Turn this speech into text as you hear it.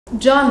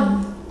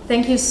John,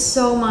 thank you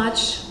so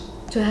much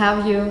to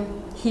have you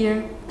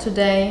here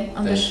today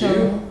on the show.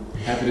 Thank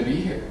you. Happy to be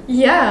here.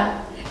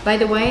 Yeah. By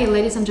the way,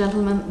 ladies and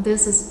gentlemen,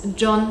 this is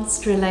John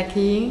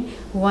Strelecky,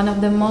 one of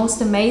the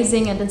most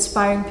amazing and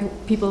inspiring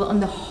people in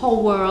the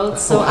whole world.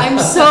 So I'm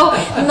so,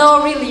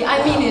 no really,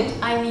 I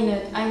mean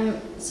it.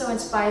 I'm so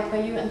inspired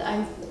by you, and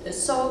I'm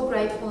so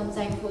grateful and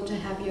thankful to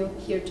have you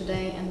here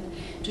today and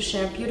to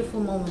share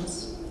beautiful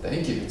moments.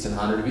 Thank you. It's an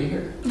honor to be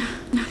here.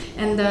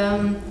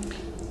 And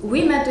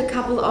we met a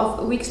couple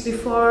of weeks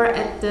before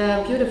at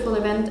the beautiful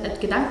event at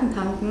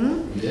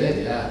Gedankentanken. We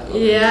did, yeah.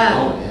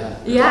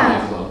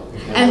 Yeah.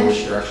 And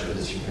which direction it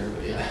is from here,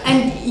 but yeah.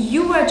 And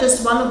you were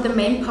just one of the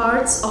main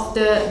parts of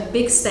the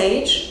big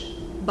stage.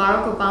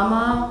 Barack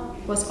Obama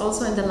was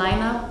also in the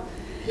lineup.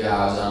 Yeah,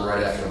 I was on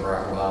right after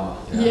Barack Obama.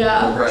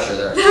 Yeah. No pressure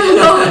there.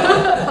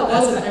 How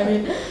was it?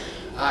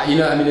 I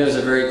mean, it was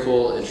a very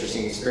cool,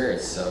 interesting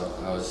experience. So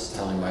I was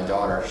telling my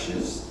daughter, she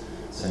was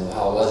saying, well,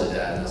 how was it,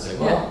 Dad? And I was like,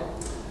 well,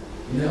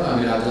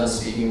 I've done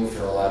speaking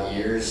for a lot of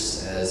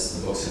years as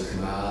the books have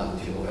come out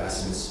and people have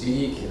asked me to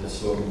speak, and I've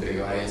spoken to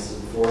big audiences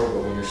before,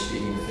 but when you're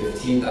speaking to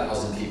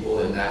 15,000 people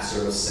in that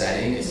sort of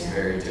setting, it's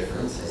very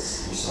different,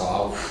 as you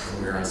saw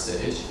when we were on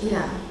stage.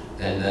 Yeah.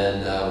 And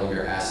then when we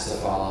were asked to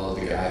follow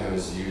the guy who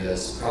was viewed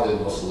as probably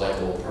the most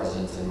likable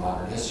president in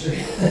modern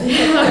history,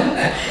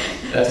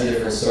 that's a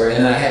different story.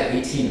 And then I had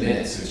 18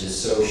 minutes, which is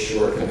so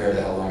short compared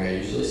to how long I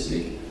usually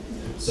speak.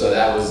 So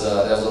that was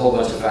a whole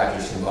bunch of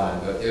factors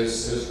combined, but it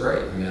was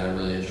great. I mean, I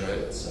really enjoyed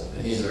it. So,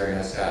 and he's a very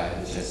nice guy. I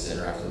had a chance to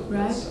interact with him.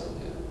 Right. So,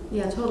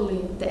 yeah,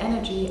 totally. The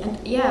energy, and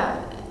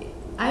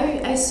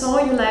I saw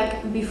you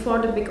like before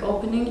the big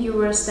opening. You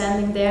were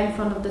standing there in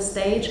front of the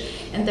stage,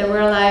 and there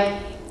were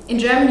like, in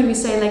Germany we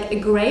say like a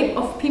grape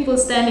of people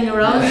standing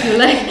around you,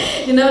 like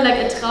like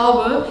a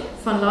Traube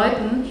von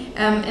Leuten,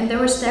 and they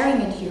were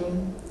staring at you.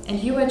 And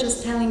you were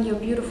just telling your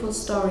beautiful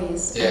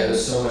stories. Yeah, it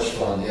was so much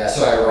fun. Yeah,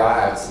 so I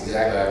arrived,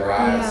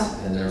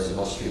 and there was a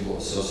bunch of people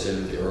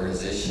associated with the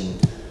organization,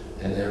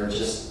 and they were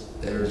just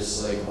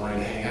like wanting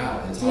to hang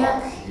out and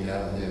talk,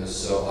 and it was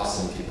so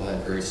awesome. People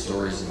had great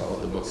stories about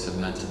what the books have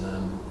meant to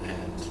them,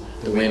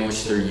 and the way in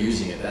which they're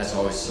using it. That's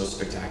always so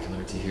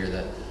spectacular to hear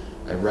that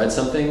I read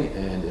something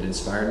and it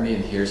inspired me,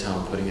 and here's how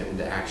I'm putting it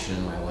into action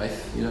in my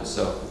life,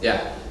 so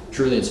yeah,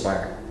 truly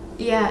inspiring.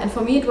 Yeah, and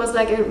for me it was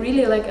like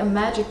a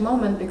magic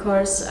moment,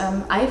 because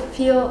I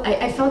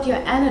felt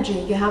your energy.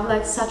 You have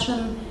like such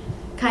a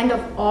kind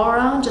of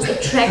aura, just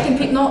attracting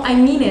people. No, I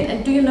mean it.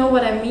 And do you know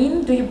what I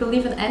mean? Do you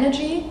believe in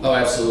energy? Oh,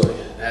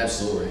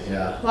 absolutely,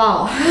 yeah.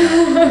 Wow.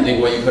 I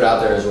think what you put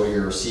out there is what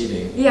you're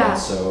receiving. Yeah.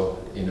 And so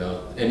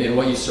and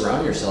what you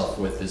surround yourself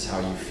with is how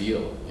you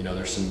feel.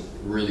 There's some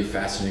really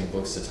fascinating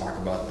books that talk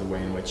about the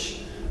way in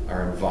which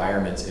our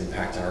environments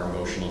impact our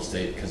emotional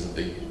state because of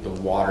the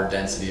water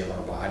density of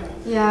our body.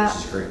 Yeah.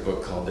 There's this great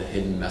book called The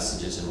Hidden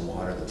Messages in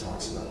Water that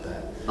talks about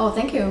that. Oh,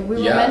 thank you. We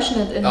will mention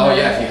it in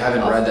if you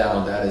haven't read that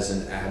one, that is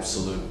an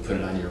absolute, put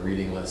it on your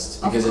reading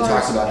list. Because it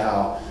talks about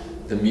how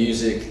the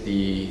music,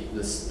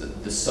 the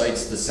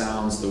sights, the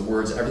sounds, the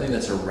words, everything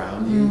that's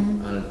around you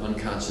on an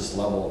unconscious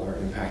level are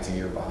impacting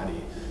your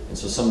body. And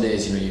so some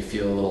days, you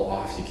feel a little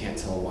off, you can't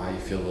tell why you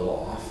feel a little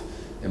off.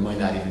 It might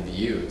not even be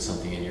you, it's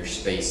something in your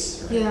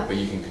space, right? Yeah. But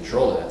you can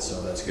control that,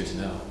 so that's good to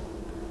know.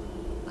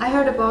 I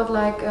heard about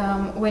like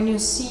when you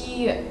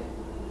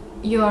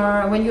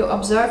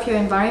observe your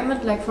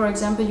environment, like for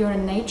example you're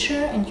in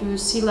nature and you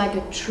see like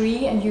a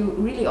tree and you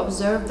really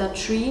observe that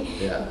tree,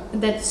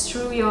 that's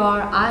through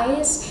your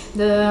eyes,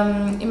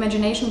 the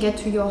imagination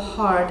gets to your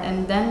heart,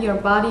 and then your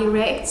body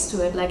reacts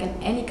to it like in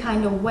any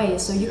kind of way,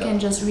 so you can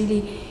just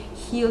really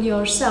heal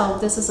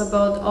yourself. This is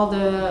about all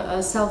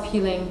the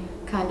self-healing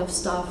kind of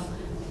stuff.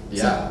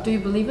 Yeah. So, do you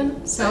believe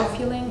in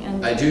self-healing?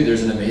 And I do.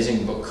 There's an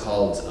amazing book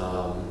called,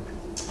 I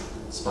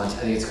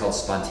think it's called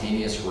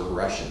Spontaneous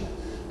Regression.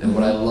 And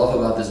what I love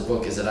about this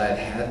book is that I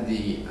had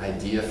the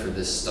idea for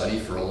this study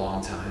for a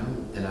long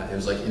time, and it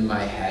was like in my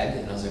head,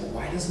 and I was like,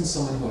 why doesn't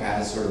someone who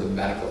has sort of the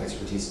medical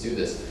expertise do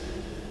this?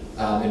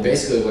 And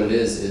basically what it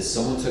is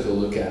someone took a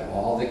look at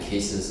all the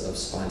cases of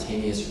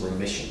spontaneous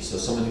remission. So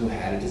someone who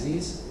had a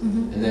disease,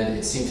 and then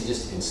it seemed to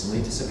just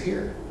instantly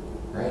disappear,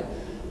 right?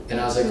 And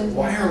I was like,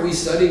 why aren't we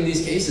studying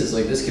these cases?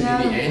 Like, this could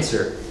be the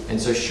answer.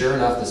 And so sure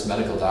enough, this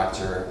medical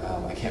doctor,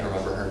 I can't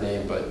remember her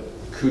name, but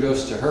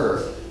kudos to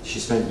her. She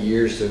spent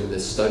years doing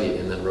this study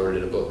and then wrote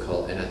it in a book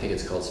called, and I think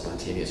it's called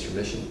Spontaneous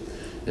Remission.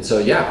 And so,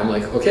 I'm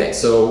like, okay,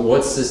 so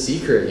what's the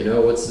secret?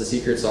 What's the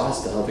secret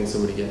sauce to helping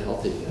somebody get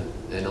healthy again?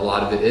 And a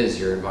lot of it is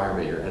your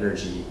environment, your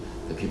energy,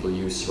 the people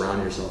you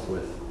surround yourself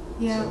with.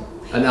 Yeah. So,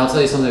 and I'll tell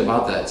you something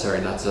about that.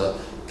 Sorry, not to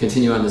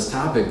continue on this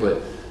topic,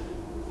 but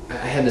I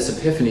had this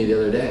epiphany the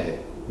other day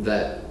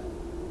that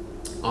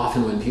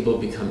often when people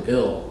become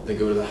ill, they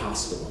go to the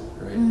hospital,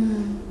 right?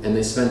 And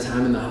they spend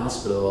time in the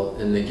hospital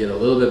and they get a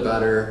little bit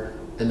better,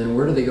 and then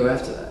where do they go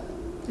after that?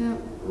 Yeah.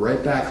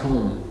 Right back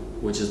home,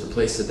 which is the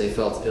place that they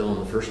felt ill in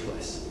the first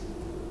place.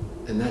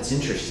 And that's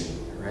interesting,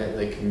 right?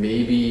 Like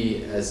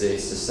maybe as a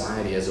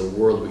society, as a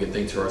world, we could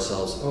think to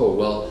ourselves, oh,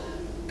 well,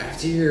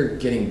 after you're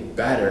getting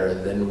better,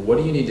 then what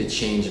do you need to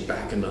change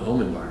back in the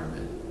home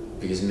environment?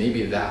 Because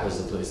maybe that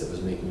was the place that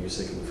was making you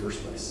sick in the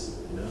first place.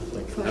 You know,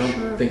 like For I don't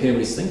sure. think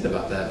anybody's thinking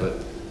about that, but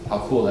how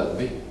cool that would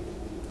be.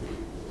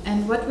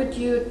 And what would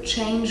you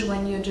change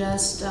when you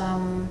just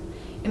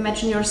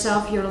imagine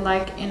yourself, you're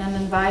like in an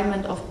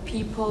environment of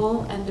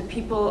people, and the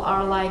people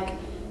are like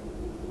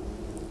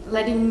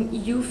letting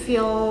you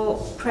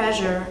feel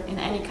pressure in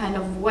any kind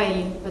of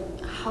way, but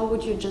how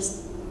would you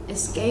just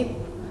escape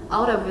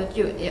out of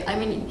it? I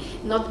mean,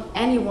 not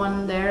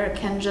anyone there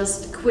can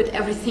just quit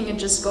everything and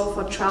just go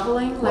for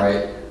traveling.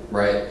 Like,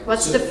 Right.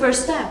 What's the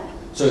first step?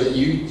 So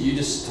you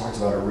just talked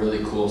about a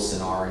really cool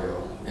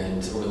scenario,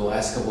 and over the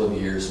last couple of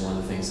years, one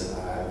of the things that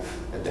I've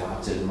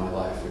adopted in my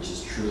life, which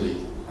is truly,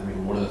 I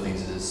mean, one of the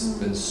things that has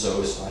been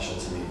so special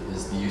to me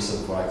is the use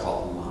of what I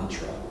call a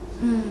mantra.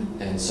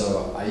 And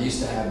so I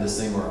used to have this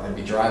thing where I'd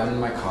be driving in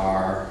my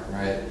car,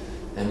 right?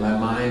 And my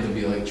mind would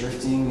be like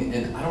drifting,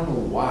 and I don't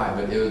know why,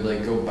 but it would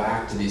like go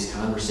back to these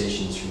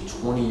conversations from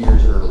 20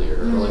 years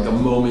earlier, or like a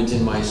moment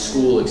in my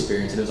school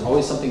experience, and it was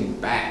always something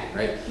bad,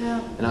 right?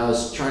 Yeah. And I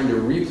was trying to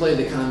replay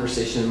the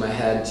conversation in my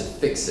head to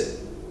fix it.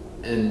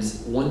 And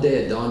one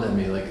day it dawned on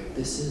me, like,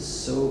 this is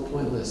so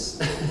pointless.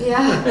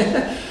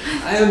 Yeah.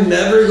 I am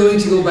never going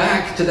to go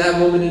back to that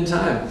moment in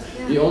time.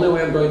 Yeah. The only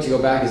way I'm going to go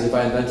back is if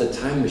I invent a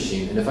time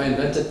machine. And if I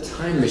invent a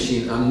time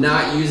machine, I'm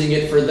not using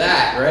it for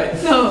that, right?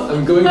 No.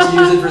 I'm going to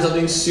use it for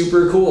something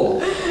super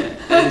cool.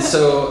 And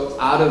so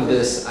out of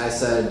this, I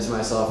said to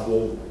myself,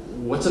 well,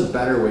 what's a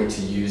better way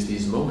to use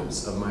these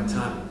moments of my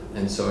time?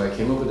 And so I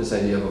came up with this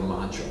idea of a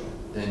mantra.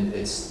 And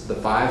it's the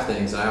 5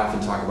 things. I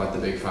often talk about the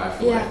big 5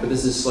 for life, but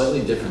this is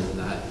slightly different than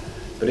that.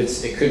 But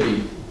it could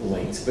be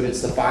linked, but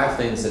it's the 5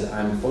 things that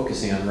I'm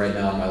focusing on right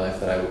now in my life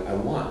that I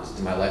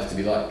want my life to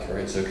be like,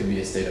 right? So it could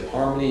be a state of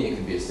harmony, it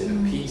could be a state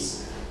of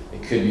peace,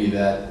 it could be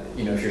that,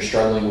 you know, if you're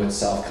struggling with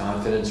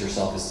self-confidence or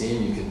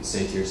self-esteem, you could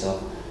say to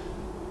yourself,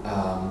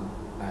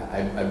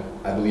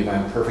 I believe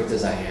I'm perfect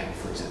as I am,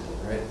 for example,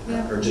 right?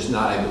 Yeah. Or just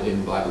not I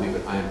believe, but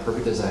I am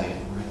perfect as I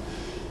am, right?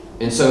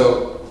 And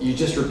so you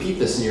just repeat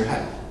this in your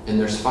head, and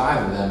there's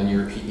 5 of them, and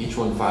you repeat each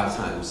one 5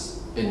 times.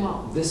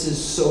 And this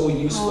is so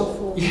useful.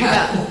 Powerful.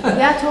 Yeah.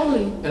 Yeah,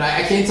 totally. And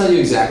I can't tell you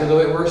exactly the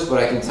way it works, but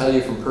I can tell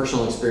you from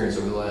personal experience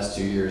over the last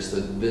 2 years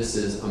that this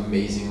is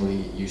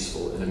amazingly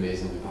useful and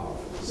amazingly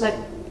powerful. Like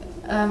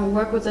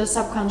work with the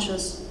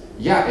subconscious.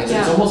 Yeah,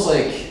 it's almost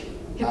like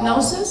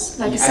hypnosis,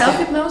 like I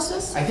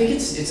self-hypnosis. I think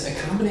it's a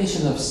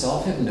combination of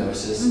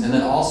self-hypnosis and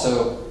then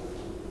also,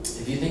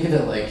 if you think of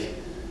it like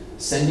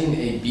sending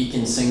a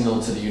beacon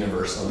signal to the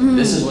universe of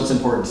this is what's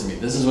important to me.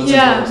 This is what's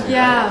important to me.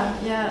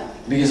 Yeah.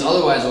 Because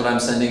otherwise, what I'm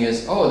sending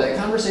is, oh, that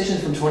conversation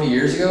from 20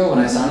 years ago when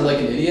I sounded like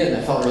an idiot and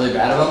I felt really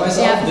bad about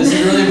myself. Yeah. This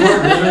is really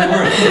important. This is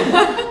really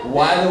important.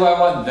 Why do I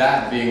want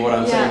that being what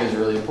I'm saying is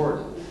really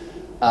important?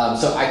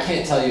 So I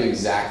can't tell you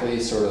exactly,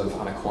 sort of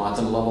on a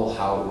quantum level,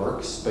 how it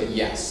works. But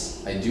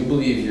yes, I do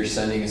believe you're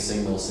sending a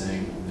signal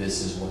saying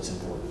this is what's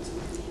important.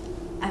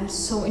 I'm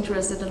so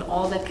interested in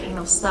all that kind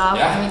of stuff.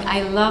 Yeah. I mean,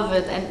 I love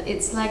it, and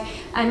it's like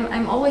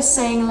I'm always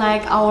saying,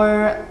 like,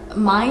 our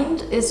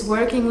mind is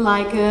working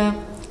like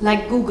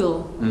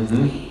Google.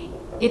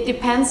 It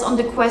depends on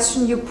the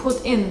question you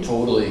put in.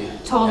 Totally.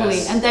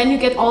 Yes. And then you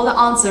get all the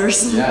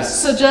answers.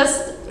 Yes. So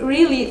just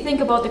really think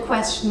about the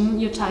question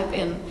you type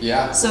in.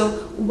 Yeah. So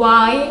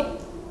why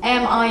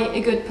am I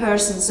a good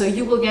person? So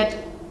you will get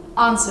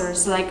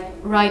answers like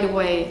right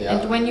away. Yeah.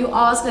 And when you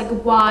ask like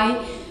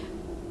why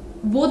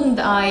wouldn't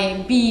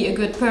I be a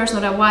good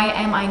person, or why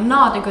am I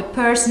not a good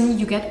person,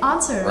 you get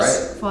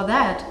answers for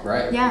that.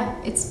 Right. Yeah,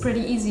 it's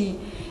pretty easy.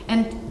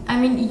 And I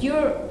mean,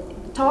 you're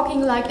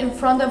talking like in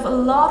front of a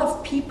lot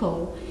of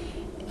people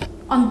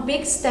on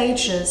big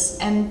stages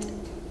and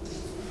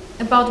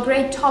about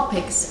great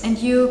topics, and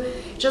you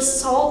just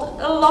sold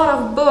a lot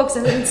of books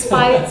and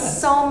inspired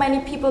so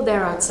many people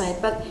there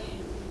outside. But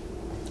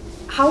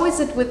how is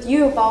it with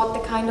you about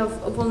the kind of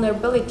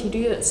vulnerability? Do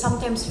you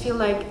sometimes feel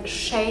like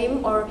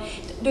shame, or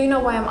do you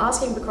know why I'm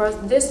asking? Because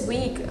this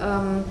week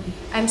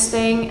I'm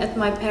staying at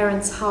my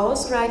parents'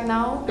 house right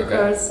now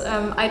because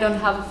I don't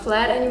have a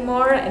flat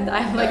anymore, and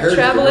I'm like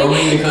traveling. You're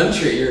roaming the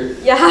country. You're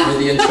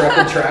the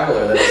intrepid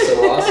traveler. That is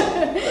so awesome.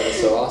 That is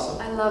so awesome.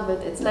 I love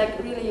it. It's like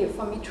really,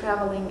 for me,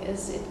 traveling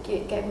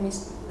gave me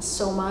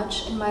so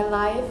much in my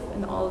life,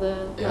 and all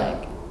the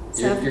like.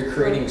 You're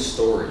creating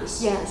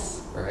stories. Yes.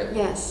 Right?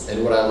 Yes.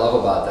 And what I love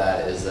about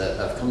that is that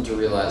I've come to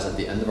realize at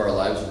the end of our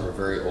lives when we're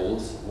very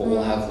old, what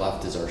we'll have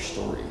left is our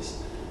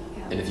stories.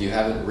 Yeah. And if you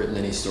haven't written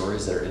any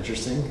stories that are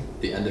interesting,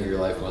 the end of your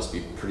life must be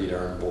pretty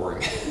darn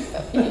boring.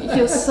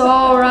 You're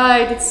so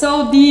right. It's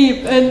so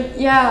deep. And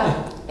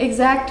yeah,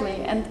 exactly.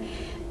 And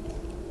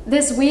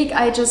this week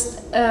I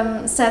just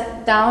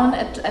sat down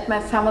at my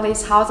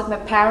family's house, at my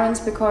parents,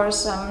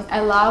 because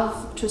I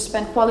love to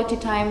spend quality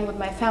time with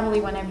my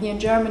family when I'm here in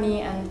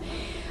Germany. And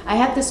I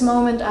had this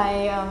moment,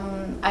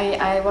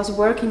 I was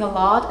working a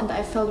lot and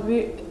I felt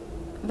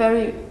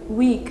very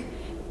weak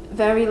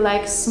very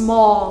like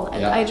small,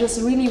 and Yeah. I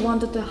just really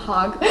wanted a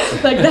hug.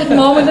 Like that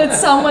moment that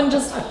someone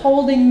just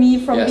holding me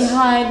from Yes.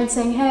 behind and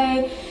saying,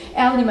 hey,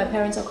 Ellie, my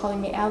parents are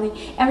calling me Ellie,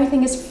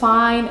 everything is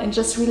fine, and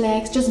just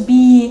relax, just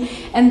be.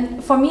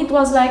 And for me it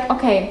was like,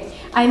 okay,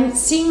 I'm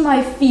seeing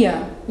my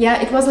fear.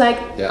 Yeah, it was like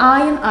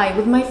eye and eye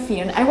with my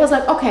fear. And I was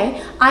like,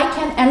 okay, I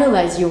can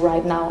analyze you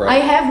right now. Right. I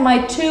have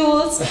my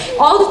tools,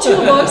 all the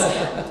toolbox.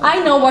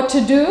 I know what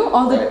to do,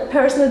 all the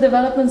personal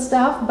development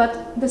stuff. But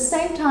at the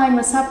same time,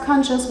 my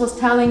subconscious was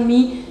telling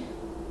me,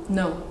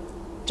 no,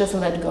 just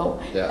let go.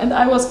 Yeah. And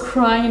I was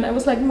crying and I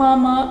was like,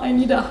 Mama, I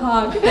need a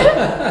hug.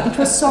 It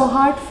was so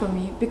hard for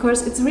me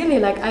because it's really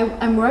like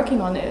I'm working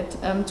on it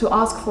to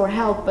ask for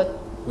help. But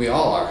we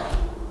all are.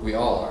 We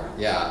all are.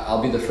 Yeah,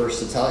 I'll be the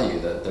first to tell you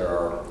that there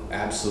are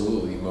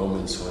absolutely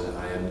moments when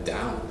I am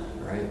down,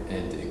 right?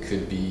 And it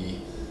could be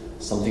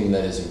something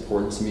that is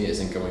important to me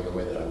isn't going the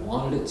way that I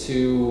wanted it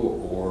to,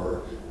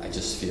 or I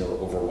just feel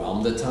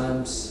overwhelmed at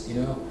times, you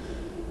know?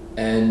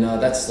 And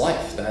that's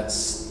life.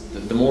 That's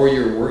the more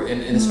you're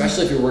working, and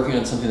especially if you're working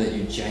on something that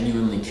you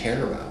genuinely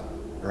care about,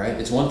 right?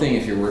 It's one thing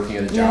if you're working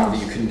at a job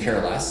that you couldn't care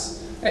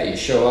less. Hey, you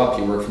show up,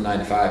 you work from 9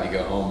 to 5, you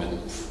go home and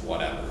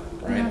whatever,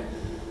 right? Yeah.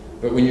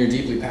 But when you're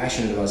deeply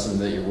passionate about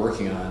something that you're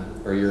working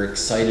on, or you're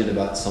excited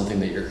about something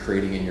that you're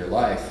creating in your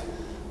life,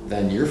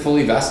 then you're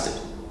fully vested.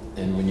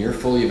 And when you're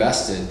fully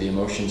vested, the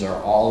emotions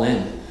are all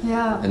in.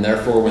 Yeah. And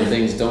therefore, when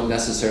things don't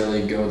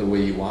necessarily go the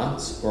way you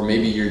want, or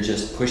maybe you're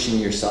just pushing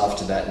yourself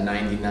to that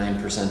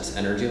 99%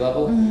 energy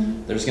level,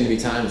 there's going to be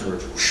times where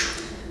it's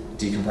whoosh,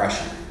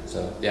 decompression.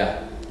 So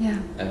yeah,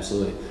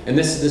 absolutely. And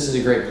this is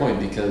a great point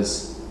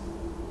because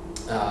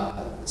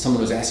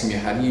someone was asking me,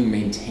 how do you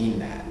maintain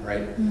that,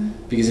 right?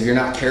 Because if you're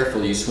not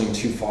careful, you swing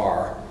too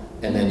far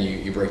and then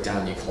you break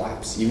down and you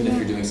collapse, even if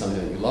you're doing something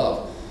that you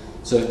love.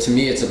 So to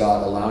me, it's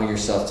about allowing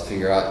yourself to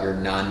figure out your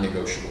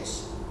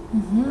non-negotiables,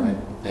 right?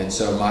 And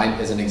so mine,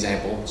 as an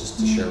example, just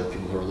to share with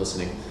people who are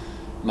listening,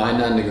 my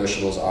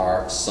non-negotiables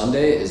are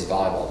Sunday is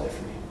volleyball day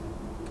for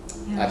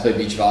me. I play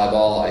beach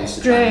volleyball. I used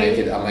to try and make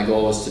it. My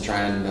goal was to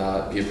try and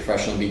be a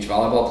professional beach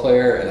volleyball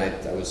player, and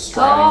I was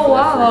striving for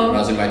that when I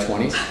was in my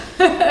 20s.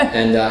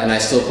 And I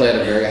still play at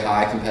a very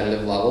high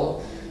competitive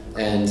level.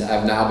 And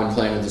I've now been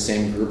playing with the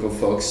same group of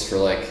folks for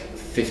like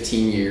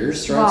 15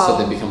 years, right? So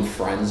they've become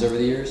friends over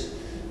the years.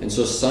 And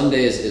so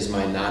Sundays is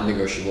my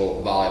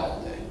non-negotiable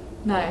volleyball day.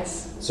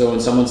 Nice. So when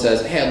someone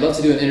says, hey, I'd love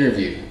to do an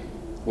interview,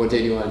 what day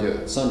do you want to do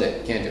it?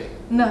 Sunday. Can't do it.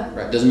 No.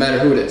 Right? Doesn't matter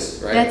who it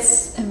is, right?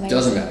 That's amazing.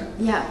 Doesn't matter.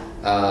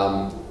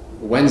 Yeah.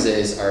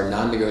 Wednesdays are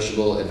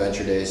non-negotiable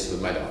adventure days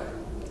with my daughter.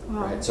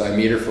 Wow. Right? So I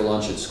meet her for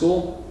lunch at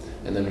school,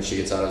 and then when she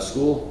gets out of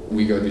school,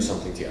 we go do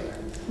something together.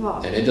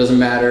 Wow. And it doesn't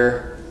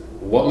matter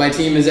what my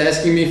team is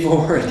asking me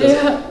for. It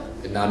doesn't,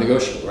 it's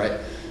non-negotiable, right?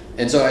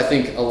 And so I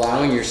think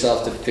allowing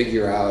yourself to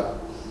figure out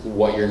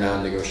what your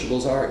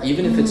non-negotiables are,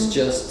 even if it's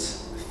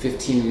just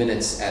 15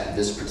 minutes at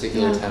this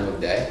particular time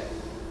of day,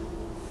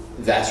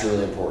 that's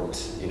really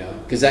important, you know,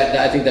 because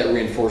I think that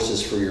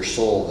reinforces for your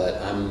soul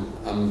that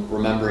I'm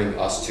remembering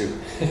us too.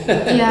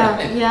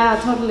 Right? Yeah,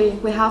 totally.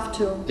 We have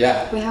to.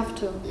 Yeah. We have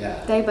to.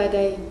 Yeah. Day by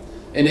day.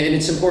 And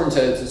it's important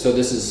to, so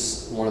this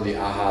is one of the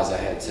ahas I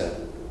had to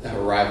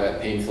arrive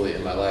at painfully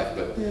in my life,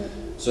 but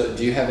so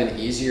do you have an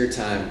easier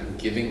time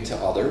giving to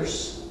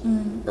others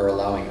or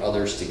allowing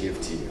others to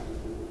give to you?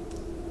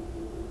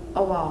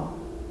 Oh, wow.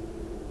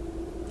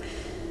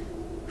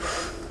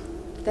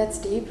 That's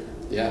deep.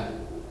 Yeah.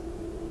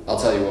 I'll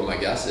tell you what my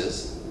guess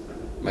is.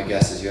 My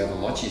guess is you have a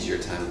much easier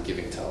time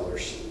giving to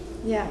others.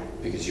 Yeah.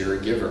 Because you're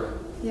a giver,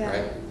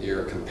 right?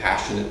 You're a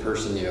compassionate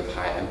person, you have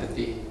high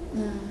empathy.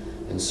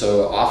 And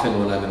so often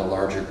when I'm in a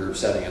larger group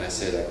setting and I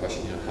say that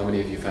question, you know, how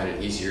many of you find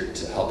it easier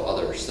to help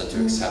others than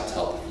to accept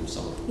help from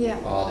someone? Yeah.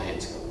 All the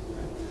hands go,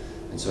 right?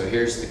 And so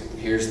here's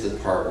the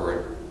part where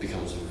it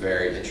becomes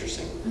very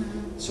interesting.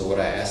 So what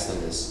I ask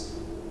them is,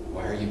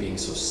 why are you being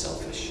so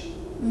selfish?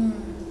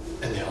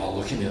 And they all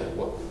look at me like,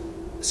 what?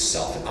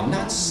 Selfish? I'm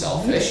not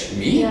selfish.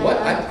 Me? What?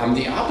 I'm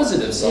the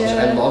opposite of selfish.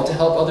 I love to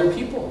help other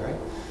people, right?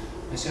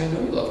 I say, I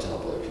know you love to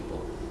help other people.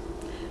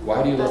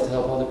 Why do you love to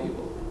help other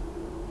people?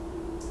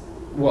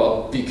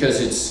 Well,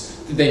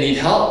 because they need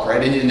help,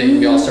 right? And then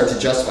we all start to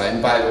justify it.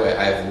 And by the way,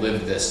 I've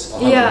lived this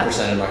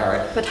 100% in my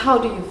heart. But how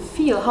do you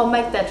feel? How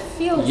make that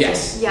feel?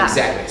 Yes,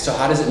 exactly. So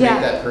how does it make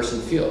that person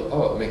feel?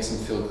 Oh, it makes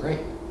them feel great.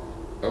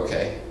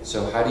 Okay,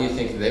 so how do you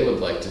think they would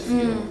like to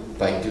feel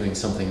by doing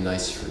something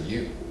nice for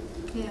you?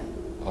 Yeah.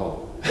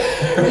 Oh.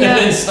 And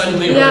then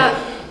suddenly we're like,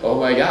 oh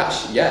my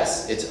gosh,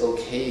 yes, it's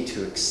okay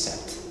to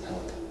accept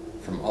help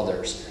from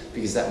others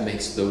because that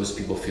makes those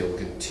people feel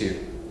good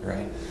too,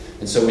 right?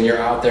 And so when you're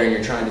out there and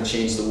you're trying to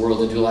change the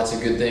world and do lots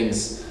of good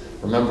things,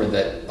 remember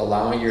that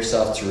allowing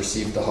yourself to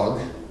receive the hug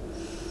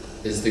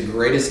is the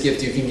greatest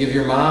gift you can give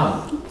your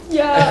mom.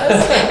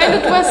 Yes,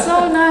 and it was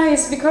so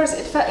to because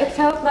it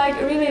felt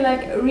like really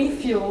like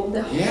refuel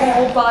the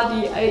whole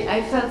body.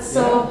 I felt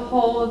so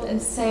whole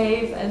and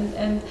safe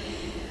and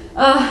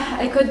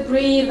I could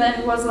breathe and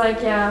it was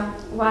like,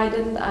 why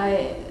didn't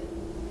I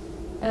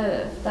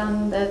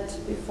done that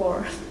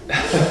before.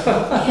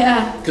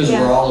 Yeah. Because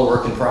we're all a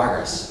work in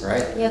progress,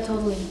 right? Yeah,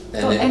 totally.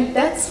 And, and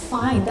that's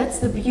fine. That's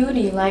the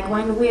beauty. Like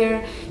when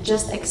we're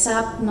just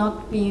accept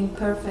not being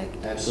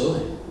perfect.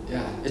 Absolutely.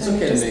 Yeah. It's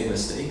okay to make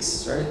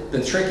mistakes, right?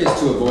 The trick is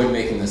to avoid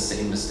making the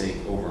same mistake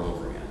over and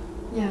over again.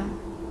 Yeah.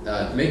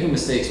 Making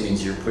mistakes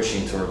means you're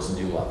pushing towards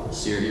new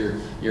levels.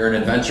 You're an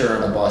adventurer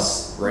on a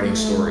bus writing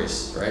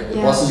stories, right? The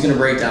bus is going to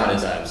break down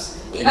at times.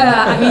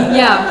 I mean,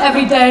 yeah,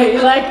 every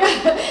day. Like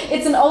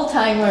it's an old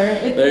timer.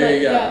 There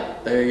you go. Yeah.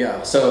 There you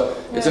go. So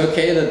it's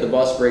okay that the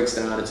bus breaks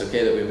down. It's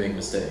okay that we make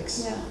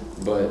mistakes. Yeah.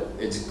 But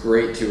it's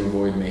great to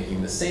avoid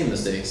making the same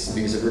mistakes,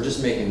 because if we're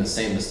just making the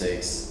same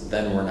mistakes,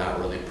 then we're not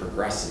really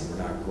progressing.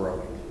 We're not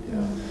growing. You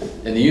know?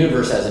 And the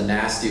universe has a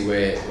nasty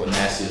way. Well,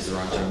 nasty is the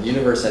wrong term. The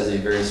universe has a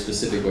very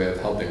specific way of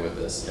helping with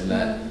this, in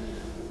that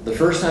the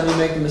first time you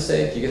make a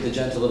mistake, you get the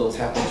gentle little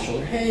tap on the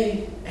shoulder.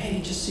 Hey,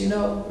 just so you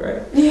know,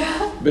 right?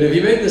 Yeah. But if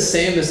you make the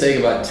same mistake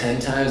about 10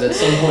 times, at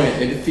some point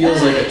it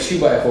feels like a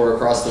 2x4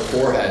 across the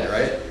forehead,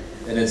 right?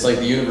 And it's like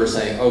the universe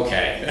saying,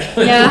 okay,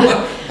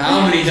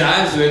 how many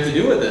times do we have to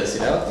do with this,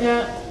 you know?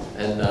 Yeah.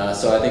 And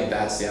so I think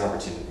that's the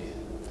opportunity.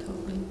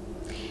 Totally.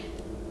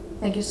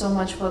 Thank you so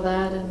much for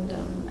that.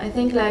 And I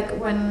think like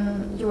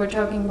when you were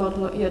talking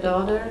about your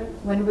daughter,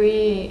 when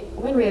we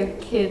are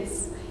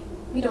kids,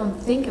 we don't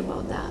think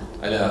about that.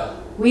 I know.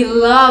 We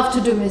love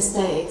to do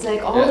mistakes,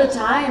 like all the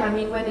time. I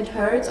mean, when it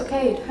hurts,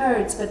 okay, it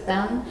hurts, but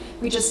then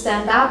we just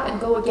stand up and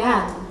go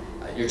again.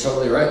 You're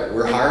totally right.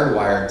 We're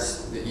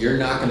hardwired. You're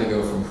not going to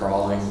go from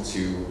crawling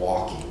to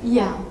walking.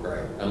 Yeah.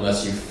 Right.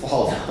 Unless you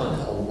fall down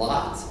a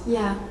lot.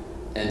 Yeah.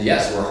 And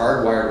yes, we're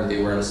hardwired with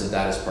the awareness that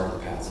that is part of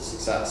the path to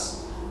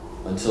success,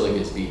 until it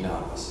gets beaten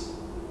out of us.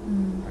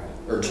 Right.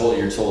 Or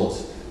you're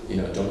told, you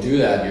know, don't do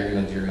that.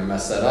 You're gonna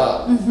mess that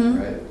up.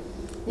 Right.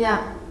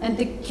 Yeah. And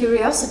the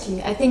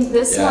curiosity, I think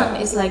this one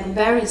is like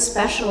very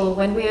special.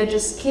 When we are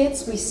just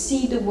kids, we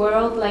see the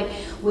world like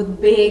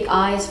with big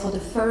eyes for the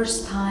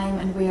first time,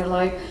 and we are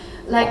like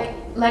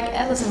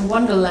Alice in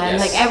Wonderland.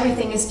 Like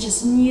everything is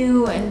just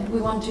new, and we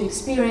want to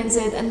experience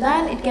it, and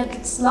then it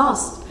gets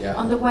lost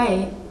on the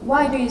way.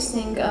 Why do you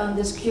think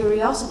this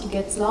curiosity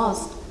gets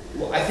lost?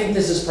 Well, I think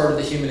this is part of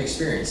the human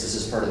experience. This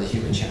is part of the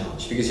human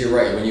challenge. Because you're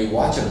right, when you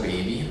watch a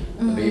baby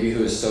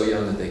who is so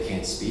young that they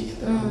can't speak,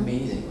 they're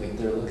amazing. Like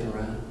they're looking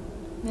around.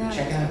 Yeah.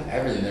 Check out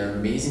everything. They're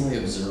amazingly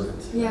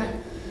observant. Yeah. Right?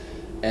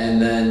 And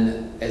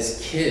then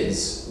as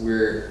kids,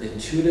 we're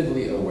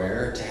intuitively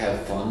aware to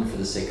have fun for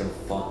the sake of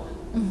fun.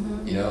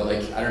 You know,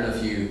 like, I don't know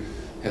if you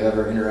have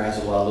ever interacted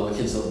with a lot of little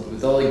kids.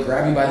 They'll like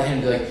grab you by the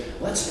hand and be like,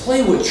 let's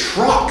play with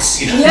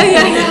trucks. You know?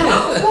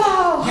 Yeah.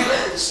 Wow.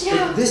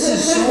 Yeah. This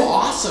is so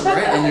awesome,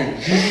 right?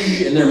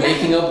 And they're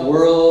making up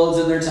worlds,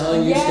 and they're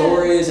telling you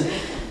stories.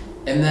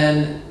 And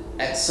then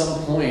at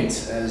some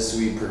point, as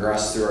we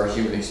progress through our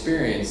human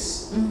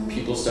experience,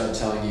 people start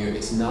telling you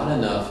it's not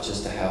enough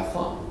just to have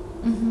fun.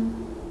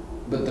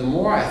 But the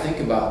more I think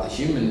about the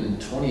human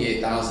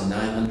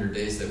 28,900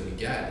 days that we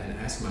get and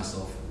ask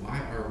myself, why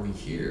are we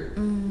here?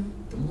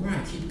 The more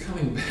I keep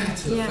coming back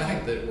to the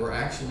fact that we're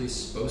actually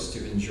supposed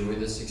to enjoy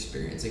this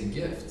experience, a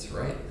gift,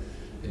 right?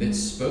 And it's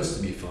supposed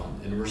to be fun.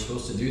 And we're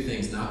supposed to do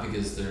things not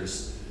because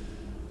there's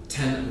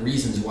 10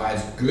 reasons why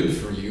it's good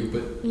for you,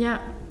 but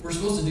we're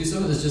supposed to do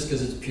some of this just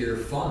because it's pure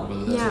fun,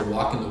 whether that's a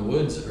walk in the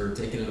woods or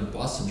taking in a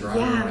bus and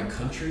driving around the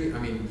country. I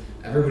mean,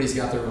 everybody's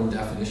got their own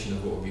definition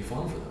of what would be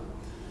fun for them.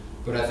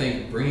 But I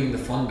think bringing the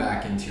fun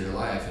back into your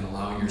life and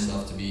allowing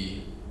yourself to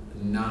be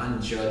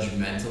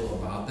non-judgmental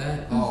about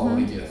that, what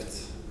a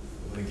gift.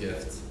 What a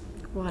gift.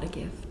 What a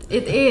gift.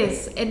 It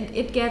is.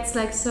 It gets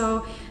like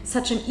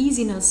such an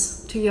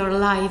easiness to your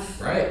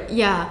life. Right.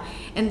 Yeah.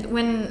 And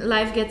when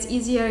life gets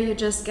easier, you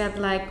just get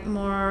like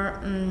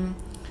more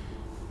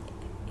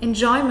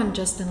enjoyment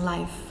just in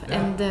life.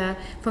 And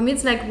for me,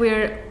 it's like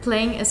we're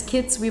playing as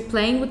kids, we're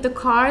playing with the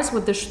cars,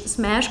 with the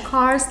smash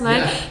cars,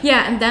 like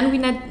and then we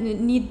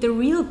need the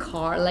real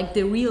car, like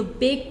the real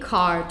big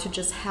car, to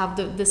just have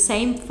the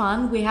same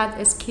fun we had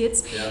as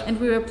kids. And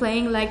we were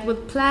playing like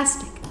with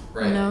plastic,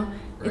 you know.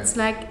 It's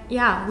like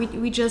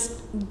we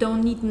just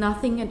don't need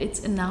nothing, and it's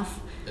enough.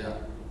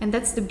 And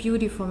that's the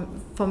beauty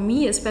for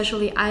me,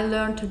 especially. I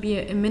learned to be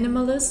a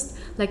minimalist,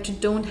 like to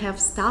don't have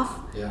stuff,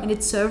 and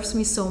it serves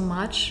me so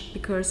much,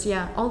 because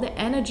all the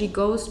energy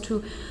goes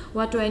to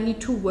what do I need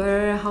to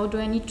wear, how do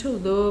I need to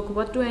look,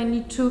 what do I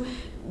need to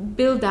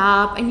build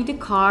up, I need a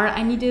car,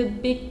 I need a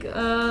big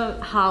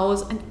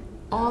house, and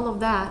all of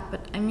that.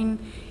 But I mean,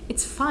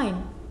 it's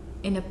fine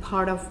in a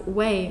part of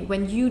way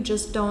when you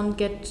just don't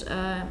get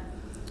the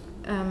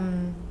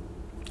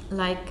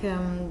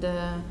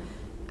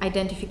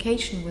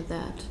identification with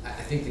that. I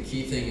think the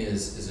key thing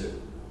is it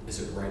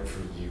right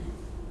for you?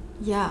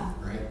 Yeah.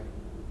 Right?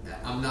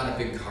 I'm not a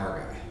big car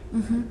guy.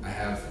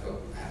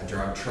 I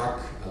drive a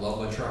truck. I love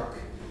my truck,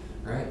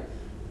 right?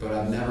 But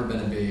I've never been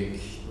a big,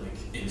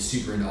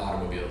 super into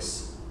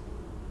automobiles.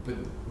 But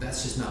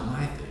that's just not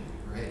my thing,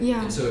 right?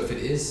 Yeah. And so if it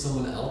is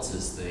someone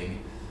else's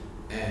thing,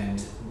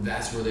 and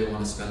that's where they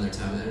want to spend their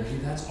time and energy,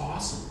 that's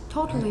awesome.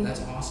 Totally. Right?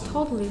 That's awesome.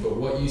 Totally. But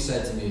what you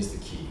said to me is the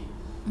key.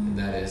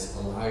 is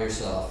allow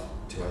yourself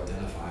to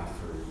identify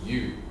for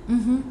you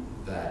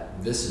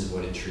that this is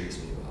what intrigues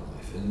me about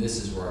life, and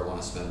this is where I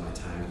want to spend my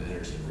time and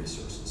energy and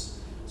resources.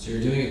 So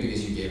you're doing it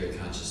because you gave it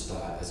conscious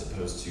thought, as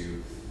opposed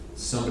to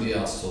somebody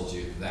else told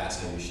you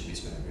that's how you should be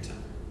spending your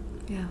time.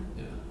 Yeah.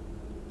 Yeah.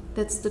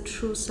 That's the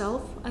true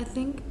self, I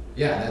think.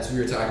 Yeah, that's what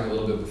we were talking a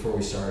little bit before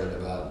we started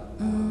about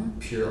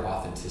pure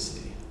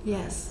authenticity.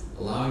 Yes.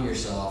 Allowing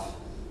yourself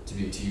to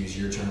use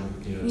your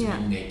term, to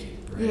be naked,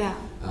 right? Yeah.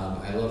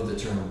 I love the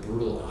term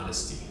brutal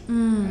honesty.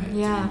 Right?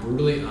 To be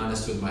brutally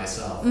honest with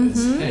myself and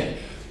say,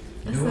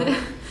 you know what?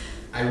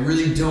 I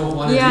really don't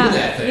want to do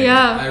that thing.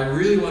 Yeah. I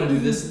really want to do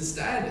this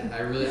instead.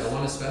 I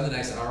want to spend the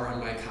next hour on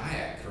my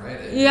kayak,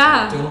 right?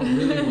 Yeah. I don't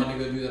really want to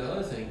go do that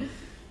other thing.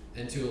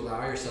 And to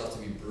allow yourself to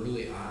be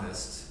brutally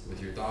honest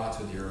with your thoughts,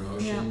 with your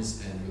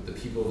emotions, and with the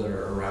people that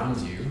are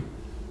around you,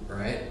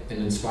 right? And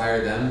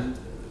inspire them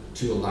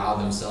to allow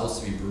themselves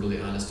to be brutally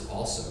honest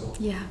also.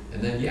 Yeah.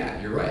 And then,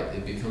 you're right.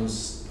 It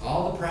becomes,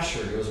 all the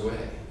pressure goes away.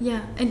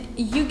 Yeah, and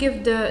you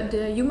give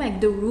you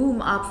make the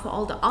room up for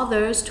all the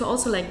others to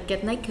also like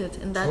get naked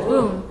in that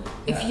room.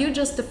 Yeah. If you're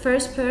just the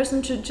first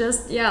person to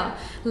just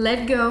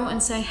let go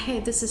and say, hey,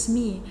 this is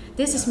me,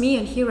 is me,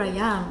 and here I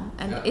am,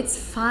 and it's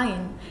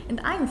fine, and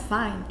I'm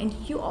fine, and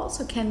you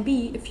also can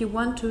be if you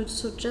want to.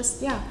 So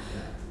just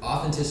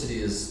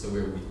authenticity is the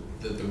way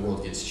the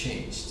world gets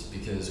changed,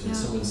 because when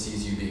someone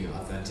sees you being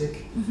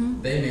authentic,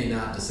 they may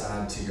not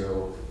decide to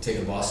go take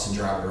a bus and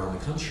drive around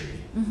the country,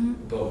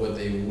 but what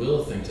they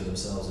will think to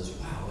themselves is,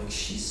 wow, like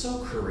she's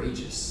so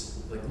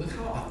courageous, like look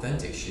how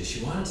authentic she is.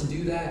 She wanted to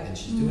do that and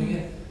she's doing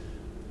it.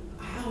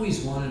 I always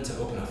wanted to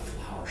open a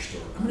flower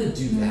store. I'm going to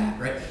do that,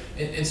 right?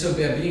 And so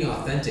by being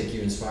authentic,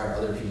 you inspire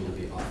other people to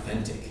be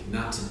authentic,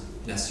 not to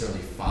necessarily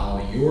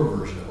follow your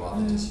version of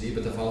authenticity,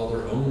 but to follow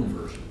their own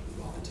version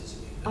of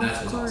authenticity. And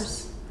that's what's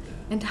awesome.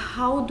 And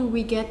how do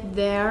we get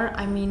there?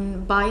 I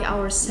mean, by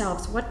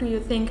ourselves. What do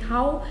you think?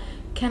 How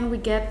can we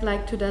get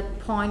like to that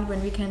point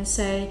when we can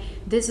say,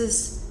 this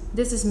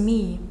is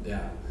me?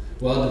 Yeah.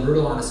 Well, the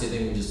brutal honesty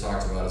thing we just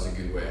talked about is a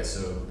good way.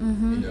 So,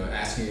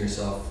 asking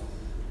yourself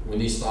when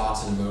these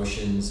thoughts and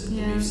emotions and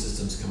belief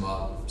systems come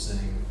up,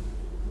 saying,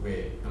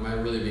 wait, am I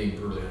really being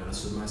brutally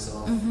honest with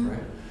myself,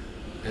 right?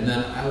 And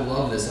then I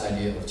love this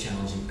idea of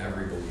challenging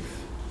every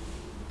belief.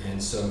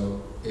 And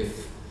so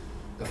if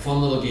a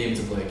fun little game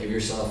to play, give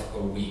yourself a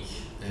week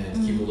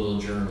and keep a little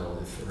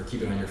journal or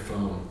keep it on your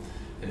phone.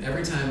 And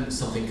every time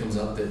something comes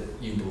up that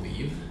you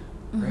believe,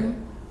 right,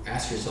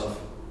 ask yourself,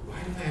 why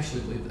do I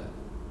actually believe that?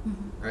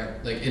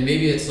 Right? Like, and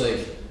maybe it's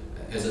like,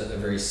 as a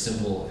very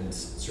simple and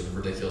sort of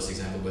ridiculous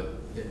example,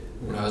 but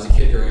when I was a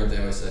kid growing up, they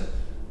always said,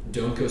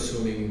 don't go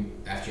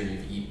swimming after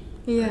you've eaten.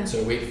 Yeah. Right?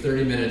 So wait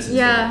 30 minutes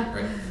until,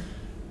 right?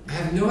 I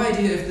have no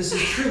idea if this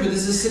is true, but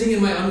this is sitting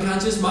in my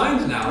unconscious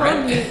mind now,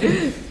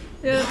 right?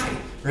 Why?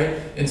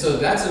 Right? And so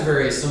that's a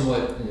very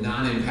somewhat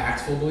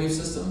non-impactful belief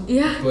system.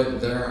 Yeah.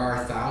 But there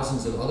are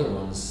thousands of other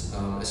ones,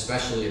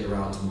 especially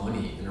around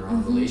money and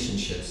around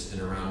relationships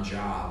and around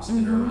jobs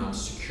and around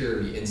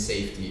security and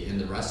safety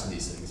and the rest of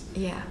these things.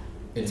 Yeah.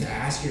 And to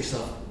ask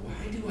yourself,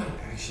 why do I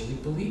actually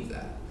believe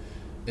that?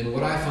 And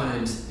what I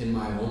find in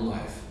my own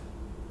life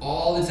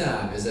all the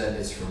time is that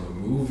it's from a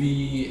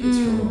movie, it's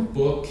from a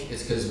book,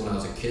 it's because when I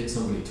was a kid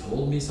somebody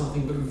told me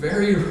something, but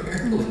very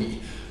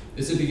rarely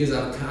is it because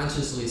I've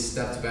consciously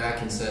stepped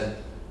back and said,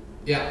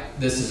 yeah,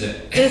 this is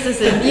it. This is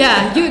it.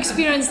 Yeah, you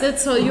experienced it,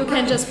 so you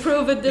can just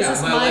prove it. This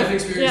is my life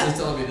experience is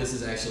telling me this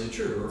is actually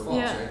true or false,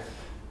 right?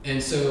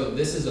 And so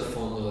this is a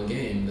fun little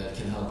game that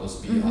can help us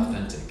be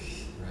authentic,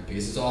 right?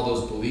 Because it's all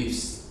those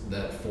beliefs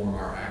that form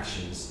our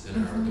actions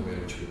and the way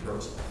in which we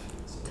approach life.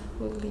 So,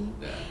 totally.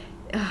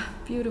 Yeah.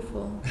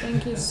 Beautiful.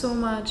 Thank you so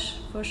much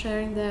for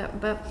sharing that.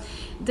 But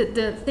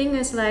the thing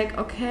is like,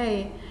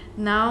 okay,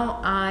 now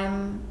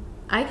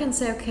I can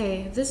say,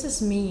 okay, this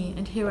is me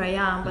and here I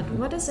am, but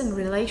what is in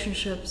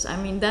relationships? I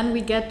mean, then we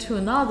get to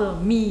another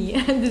me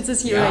and this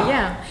is here I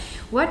am.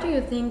 What do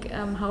you think,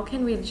 how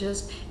can we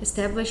just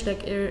establish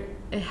like a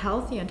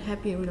healthy and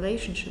happy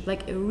relationship,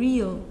 like a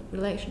real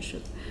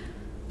relationship?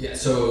 Yeah,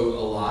 so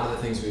a lot of the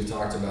things we've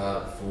talked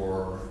about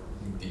for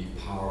the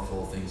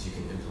powerful things you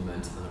can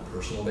implement on a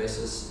personal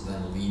basis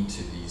then lead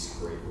to these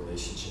great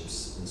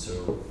relationships. And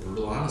so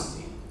brutal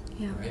honesty,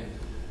 right?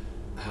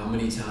 How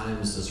many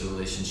times does a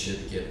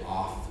relationship get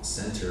off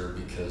center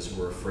because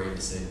we're afraid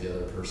to say to the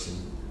other person,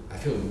 I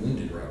feel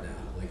wounded right now.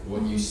 Like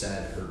what you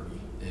said hurt me,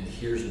 and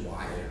here's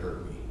why it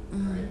hurt me,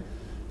 right?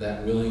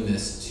 That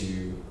willingness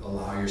to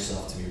allow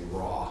yourself to be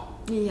raw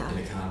in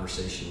a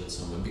conversation with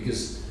someone,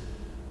 because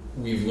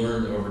we've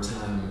learned over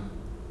time,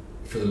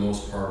 for the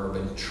most part, or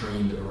been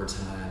trained over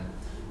time,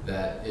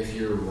 that if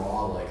you're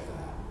raw like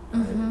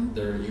that,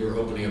 right, you're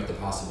opening up the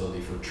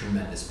possibility for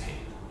tremendous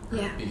pain,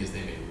 right? Because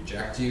they may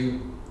reject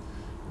you.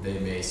 They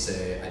may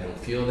say, I don't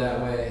feel that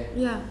way.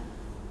 Yeah.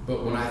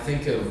 But when I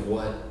think of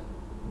what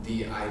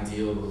the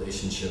ideal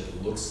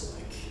relationship looks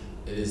like,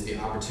 it is the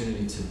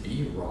opportunity to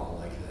be raw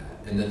like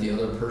that, and that the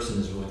other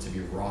person is willing to be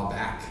raw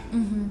back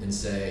and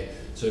say,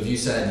 so if you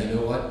said, you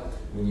know what,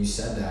 when you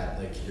said that,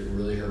 like, it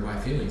really hurt my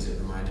feelings. It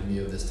reminded me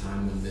of this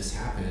time when this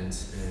happened,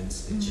 and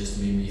it just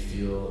made me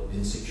feel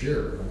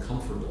insecure,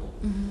 uncomfortable.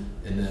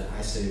 And then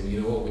I say, well,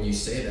 you know what? When you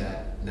say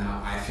that,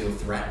 now I feel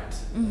threatened.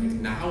 Like,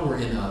 now we're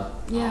in a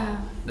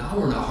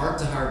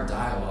heart-to-heart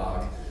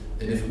dialogue,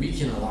 and if we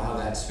can allow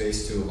that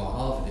space to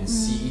evolve and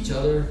see each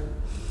other,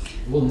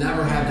 we'll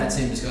never have that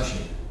same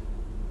discussion.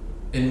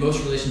 And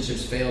most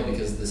relationships fail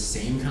because the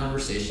same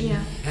conversation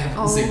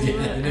happens again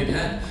and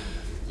again.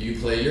 You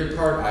play your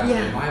part, I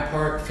play my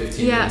part,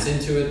 15 minutes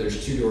into it,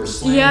 there's 2 doors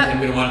slammed, and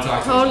we don't want to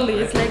talk to each other. Totally,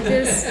 it's like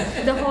this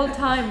the whole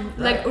time,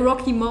 like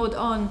Rocky mode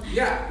on.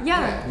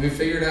 We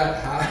figured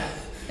out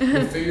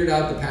we figured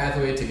out the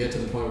pathway to get to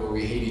the point where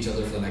we hate each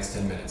other for the next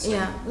 10 minutes.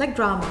 Like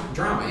drama.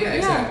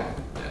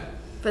 Exactly.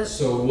 But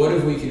so what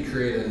if we could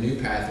create a new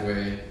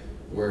pathway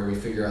where we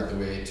figure out the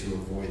way to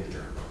avoid the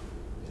drama?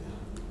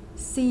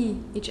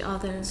 See each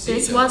other.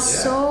 This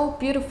was so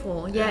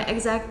beautiful.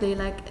 Exactly.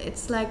 Like,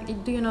 it's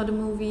like, do you know the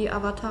movie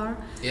Avatar?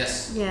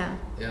 Yes. Yeah.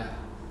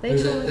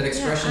 There's that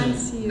expression,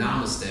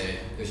 namaste,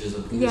 which is a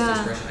Buddhist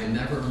expression. I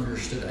never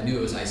understood. I knew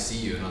it was I see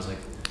you, and I was like,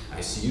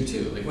 I see you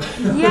too. Like, what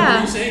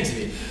are you saying to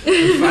me?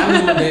 And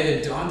finally one day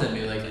it dawned on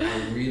me, like,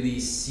 I really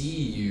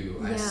see you.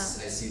 I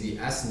see the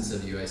essence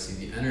of you. I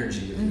see the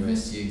energy of you. I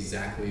see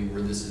exactly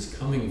where this is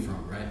coming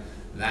from, right?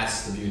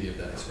 That's the beauty of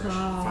that expression.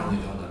 It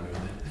finally dawned on me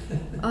one day.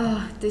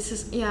 This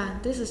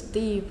is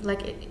deep.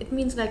 Like, it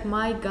means like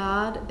my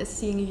God is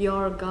seeing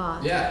your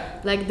God.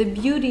 Like, the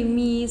beauty in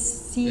me is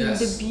seeing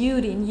the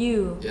beauty in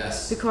you.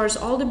 Because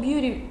all the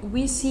beauty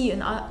we see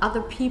in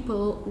other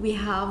people, we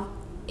have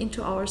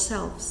into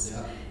ourselves.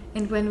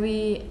 And when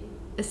we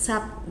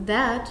accept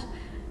that,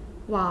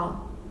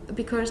 wow.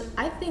 Because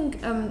I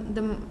think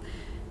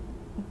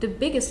the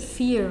biggest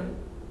fear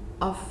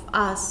of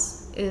us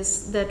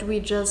is that we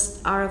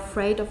just are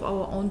afraid of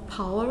our own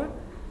power.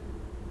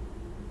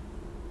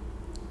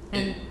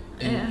 And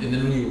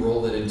then when you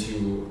roll it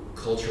into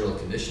cultural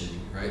conditioning,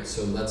 right?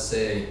 So let's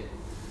say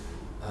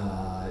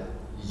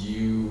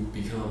you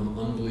become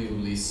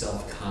unbelievably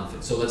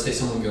self-confident. So let's say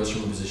someone goes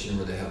from a position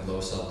where they have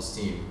low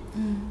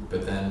self-esteem,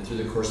 but then through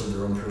the course of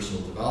their own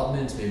personal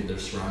development, maybe they're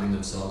surrounding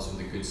themselves with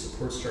a good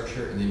support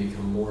structure, and they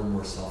become more and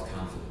more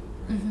self-confident,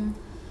 right?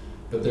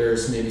 But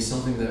there's maybe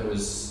something that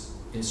was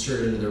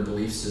inserted into their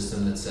belief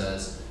system that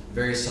says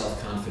very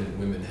self-confident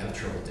women have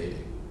trouble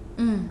dating.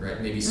 Right?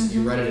 Maybe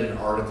you read it in an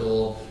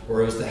article,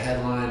 or it was the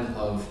headline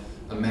of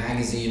a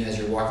magazine as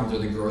you're walking through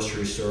the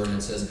grocery store, and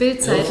it says,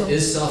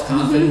 "Is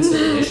self-confidence a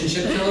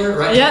relationship killer?"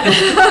 Right?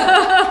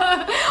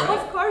 Right?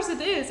 Of course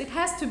it is. It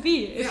has to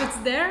be. If it's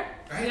there.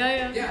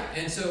 Right?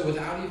 And so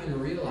without even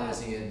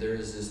realizing it,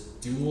 there's this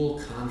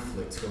dual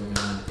conflict going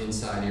on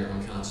inside your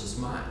unconscious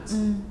minds.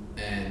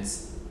 And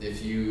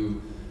if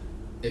you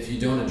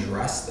don't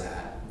address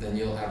that, then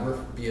you'll ever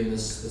be in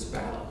this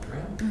battle,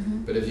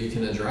 right? But if you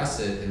can address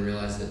it and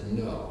realize that,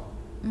 no,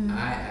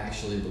 I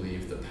actually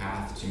believe the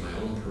path to my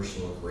own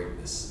personal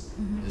greatness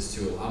is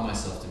to allow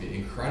myself to be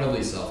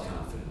incredibly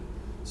self-confident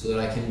so that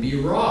I can be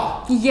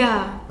raw.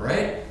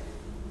 Right?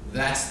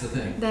 That's the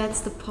thing.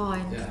 That's the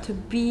point. To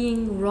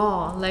being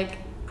raw, like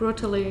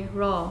brutally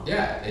raw.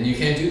 And you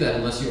can't do that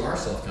unless you are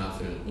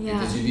self-confident.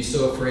 Because you'd be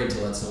so afraid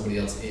to let somebody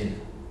else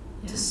in,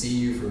 to see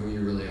you for who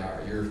you really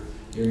are.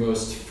 Your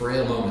most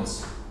frail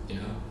moments.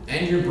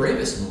 And your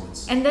bravest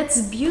moments. And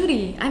that's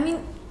beauty. I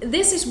mean,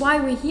 this is why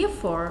we're here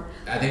for.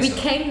 I think we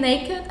came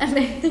naked, and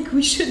I think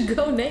we should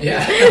go naked.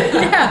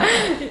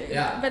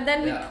 But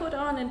then we put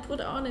on and put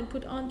on and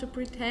put on to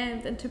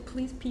pretend and to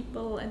please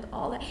people and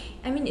all that.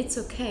 I mean, it's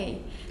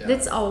okay.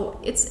 That's all.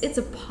 It's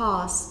a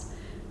past.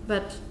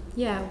 But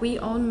we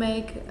all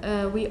make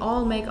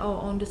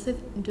our own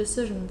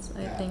decisions.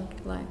 I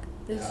think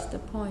this is the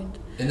point.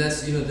 And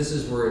that's this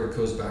is where it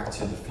goes back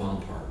to the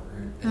fun part.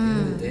 At the end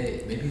of the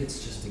day, maybe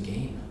it's just a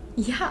game.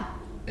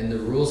 And the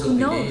rules of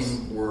the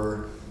game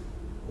were,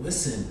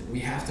 listen, we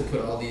have to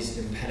put all these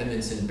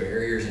impediments and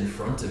barriers in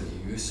front of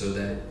you so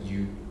that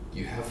you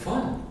have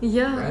fun.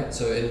 Right?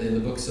 So in the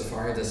book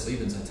Safari des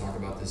Lebens, I talk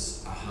about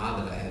this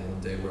aha that I had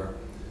one day where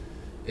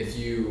if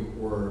you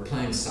were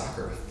playing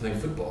soccer, playing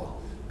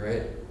football,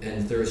 right?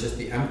 And there was just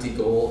the empty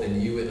goal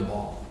and you and the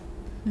ball.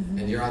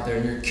 And you're out there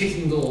and you're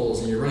kicking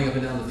goals and you're running up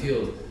and down the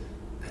field.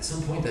 At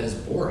some point that is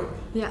boring.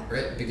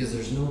 Right? Because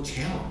there's no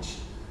challenge.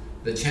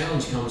 The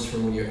challenge comes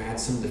from when you add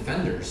some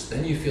defenders.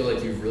 Then you feel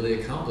like you've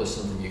really accomplished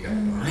something. You got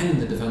behind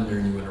the defender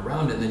and you went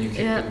around it, and then you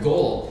kicked the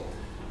goal.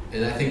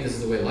 And I think this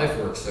is the way life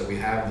works, that we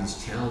have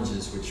these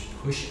challenges which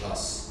push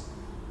us.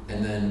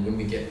 And then when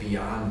we get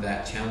beyond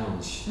that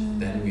challenge,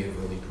 then we have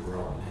really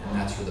grown. And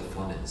that's where the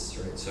fun is,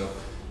 right? So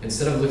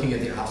instead of looking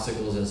at the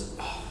obstacles as,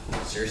 oh,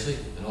 seriously?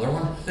 Another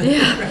one?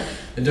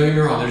 And don't get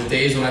me wrong, there's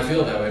days when I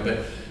feel that way,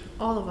 but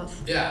all of us.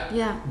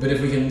 But if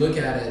we can look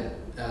at it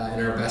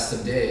in our best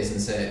of days and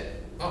say,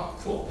 oh,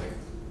 cool,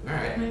 like,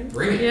 all right,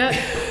 bring it.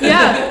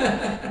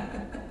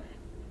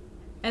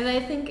 And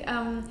I think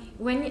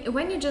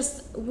when you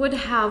just would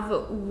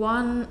have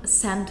one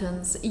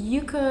sentence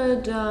you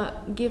could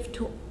give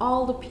to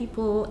all the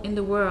people in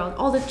the world,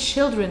 all the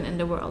children in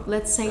the world,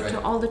 let's say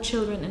to all the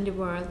children in the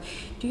world,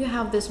 do you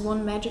have this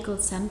one magical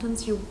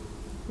sentence you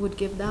would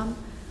give them?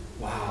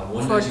 Wow,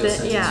 one magical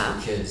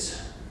sentence for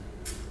kids.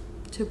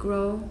 To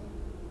grow.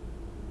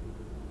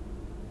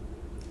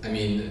 I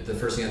mean, the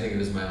first thing I think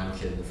of is my own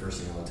kid. The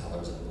first thing I would tell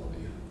her is I love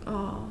you.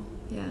 Oh,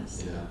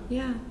 yes. You know?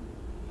 Yeah.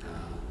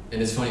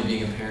 And it's funny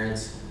being a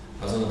parent.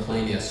 I was on the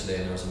plane yesterday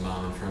and there was a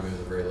mom in front of me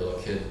with a very little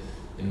kid.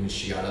 And when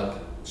she got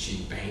up,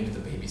 she banged the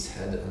baby's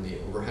head on the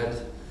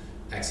overhead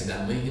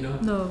accidentally, you know?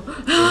 No.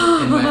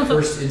 And my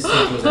first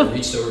instinct was I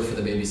reached over for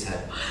the baby's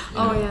head. You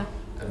know? Yeah.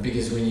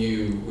 Because when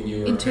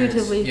you're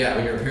intuitively,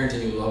 when you're a parent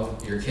and you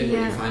love your kid,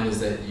 what you find is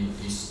that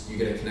you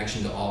get a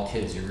connection to all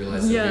kids. You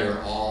realize that we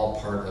are all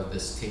part of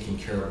this taking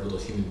care of little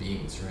human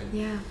beings, right?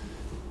 Yeah.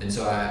 And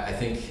so I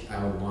think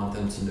I would want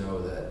them to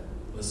know that,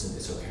 listen,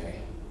 it's okay.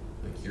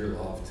 Like, you're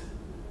loved.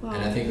 Wow.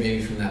 And I think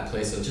maybe from that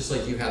place, so just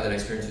like you had that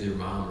experience with your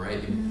mom, right?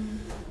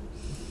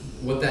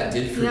 What that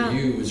did for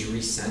you was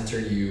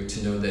recenter you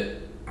to know that,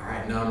 all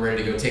right, now I'm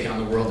ready to go take on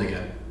the world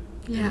again.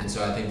 Yeah. And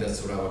so I think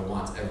that's what I would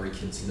want every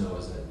kid to know,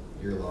 is that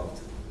you're loved.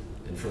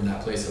 And from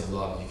that place of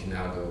love, you can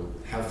now go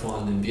have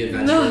fun and be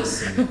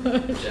adventurous.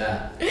 And,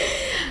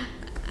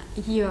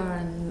 You're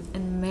an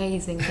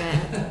amazing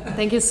dad.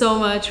 Thank you so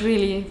much,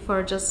 really,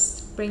 for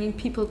just bringing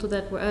people to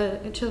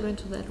that children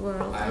to that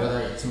world. I owe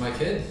that to my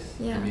kid.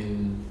 Yeah. I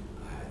mean,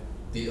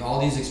 all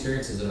these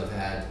experiences that I've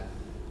had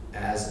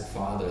as a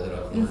father that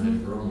I've learned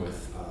and grown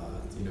with,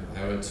 you know,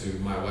 I owe it to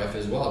my wife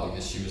as well,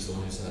 because she was the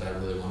one who said, I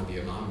really want to be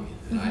a mommy.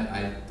 And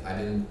I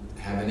didn't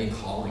have any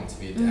calling to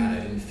be a dad.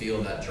 I didn't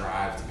feel that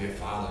drive to be a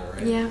father,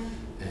 right? Yeah.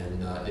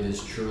 And it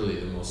is truly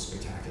the most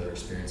spectacular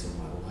experience of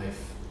my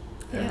life.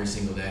 Every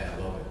single day, I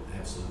love it. I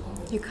absolutely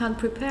love it. You can't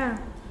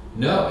prepare.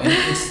 No, and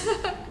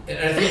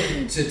I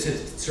think to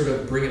sort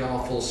of bring it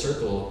all full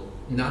circle,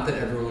 not that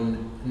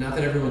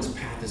everyone's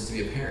path is to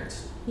be a parent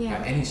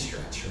by any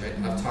stretch, right?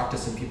 I've talked to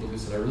some people who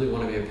said, I really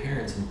want to be a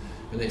parent, and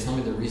when they tell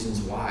me the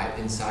reasons why,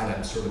 inside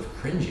I'm sort of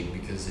cringing,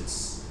 because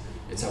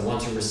it's I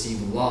want to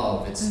receive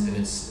love. And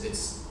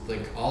it's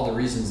like all the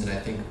reasons that I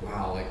think,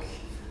 wow, like,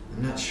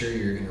 I'm not sure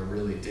you're going to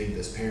really dig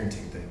this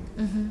parenting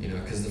thing, you know,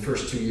 because the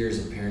first 2 years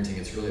of parenting,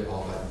 it's really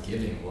all about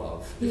giving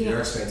love. If your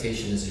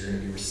expectation is you're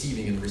going to be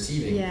receiving and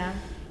receiving,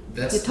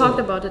 you talked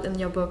about it in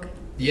your book.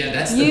 Yeah,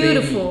 that's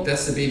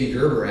the baby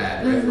Gerber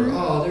ad, right? Where,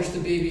 oh, there's the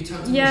baby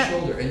tucked in the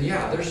shoulder, and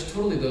there's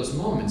totally those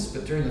moments.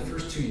 But during the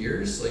first 2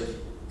 years, like,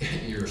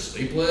 you're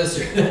sleepless,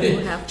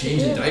 you're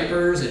changing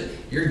diapers, and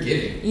you're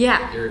giving.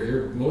 Yeah,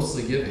 you're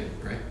mostly giving,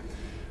 right?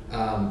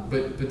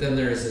 But then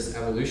there's this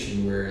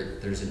evolution where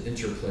there's an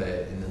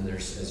interplay, and then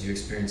there's, as you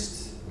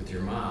experienced with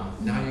your mom,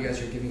 now you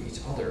guys are giving each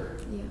other,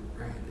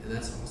 right? And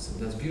that's awesome,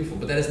 that's beautiful.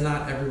 But that is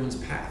not everyone's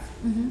path.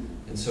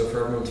 And so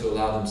for everyone to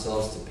allow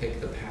themselves to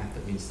pick the path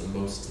that means the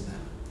most to them,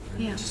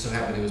 right? It just so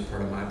happened it was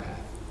part of my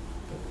path.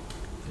 But,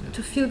 you know.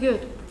 To feel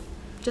good,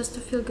 just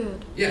to feel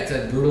good. Yeah, it's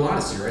that brutal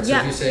honesty, right? So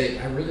if you say,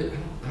 I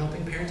don't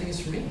think parenting is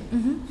for me,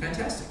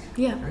 fantastic.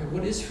 Yeah. Right?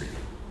 What is for you?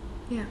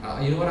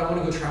 Yeah. You know what? I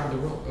want to go travel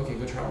the world. Okay,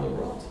 go travel the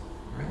world.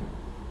 Right?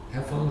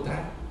 Have fun with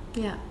that.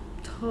 Yeah,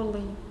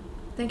 totally.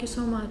 Thank you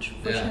so much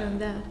for sharing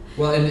that.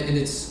 Well, and I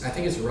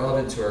think it's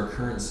relevant to our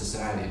current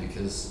society,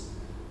 because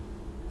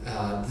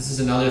this is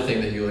another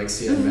thing that you like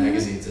see in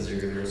magazines as you're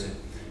going through.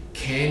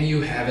 Can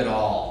you have it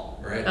all?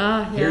 Right?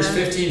 Here's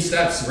 15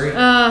 steps. Right?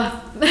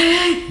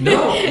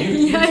 No,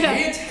 you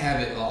can't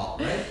have it all.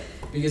 Right?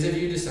 Because if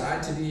you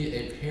decide to be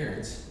a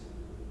parent,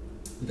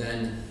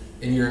 then,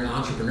 and you're an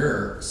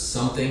entrepreneur,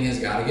 something has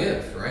got to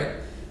give, right?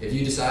 If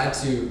you decide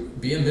to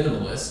be a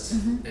minimalist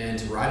and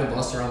to ride a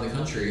bus around the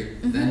country,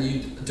 then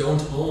you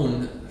don't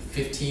own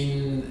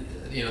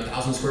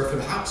 1,000 square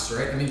foot house,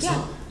 right? I mean,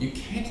 so you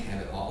can't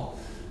have it all.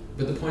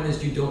 But the point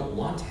is, you don't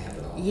want to have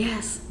it all.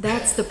 Yes,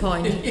 that's the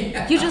point.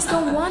 You just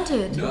don't want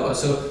it. No,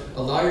 so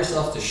allow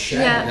yourself to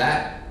shed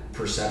that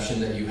perception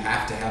that you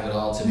have to have it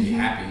all to be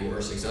happy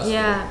or successful.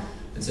 Yeah.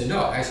 And say,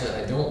 no, actually,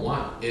 I don't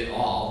want it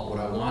all. What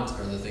I want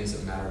are the things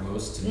that matter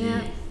most to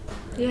me.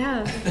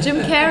 Yeah, Jim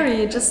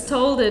Carrey just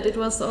told it. It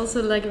was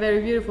also like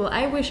very beautiful.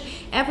 I wish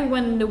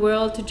everyone in the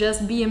world to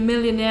just be a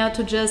millionaire,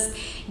 to just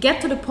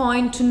get to the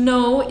point to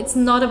know it's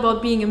not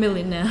about being a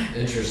millionaire.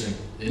 Interesting.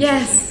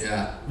 Yes.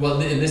 Yeah.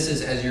 Well, and this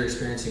is, as you're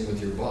experiencing with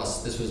your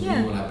bus, this was me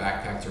when I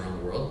backpacked around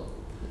the world.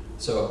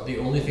 So the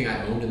only thing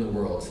I owned in the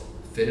world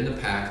fit in a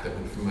pack that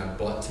went from my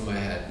butt to my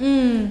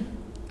head.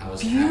 I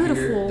was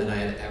happier than I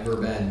had ever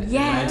been in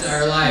my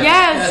entire life.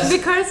 Yes,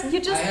 because you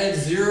just... I had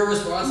zero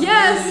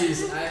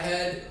responsibilities. I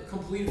had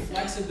complete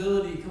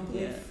flexibility,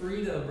 complete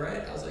freedom,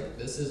 right? I was like,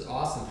 this is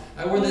awesome.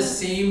 I wore the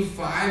same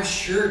 5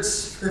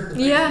 shirts for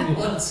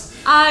months.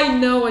 I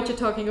know what you're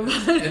talking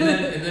about.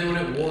 and then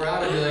when it wore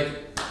out, I'd be like,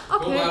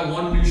 go buy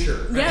one new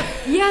shirt. Right? Yeah,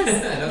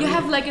 yes. You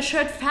have like a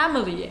shirt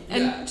family.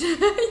 And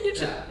you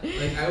just...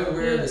 Like I would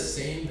wear the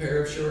same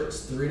pair of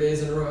shorts 3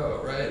 days in a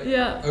row, right?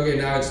 Yeah. Okay,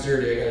 now it's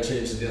dirty. I gotta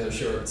change to the other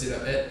shorts. You know,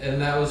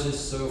 and that was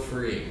just so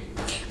freeing.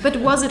 But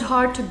was it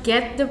hard to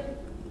get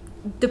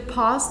the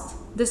past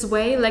this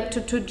way, like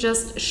to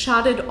just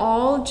shut it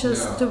all,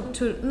 just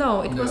to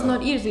no, it was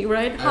not easy,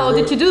 right? How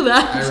did you do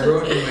that? I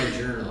wrote in my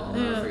journal, I'll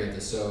never forget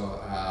this.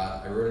 So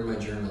I wrote in my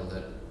journal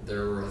that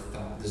there were,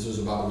 this was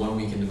about 1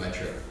 week into my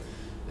trip.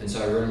 And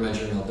so I wrote in my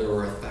journal, there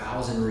were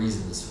 1,000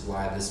 reasons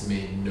why this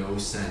made no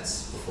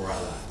sense before I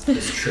left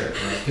this trip,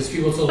 right? Because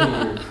people told me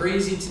you're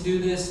crazy to do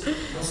this.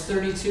 I was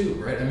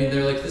 32, right? I mean,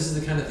 they're like, this is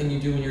the kind of thing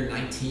you do when you're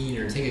 19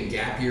 or take a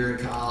gap year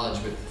in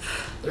college, but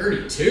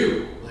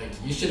 32, like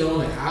you should own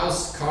a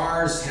house,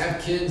 cars,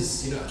 have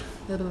kids, you know.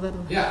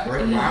 Little. Yeah,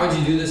 right? Why would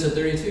you do this at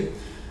 32?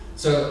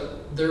 So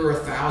there were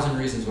 1,000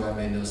 reasons why it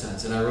made no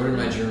sense. And I wrote in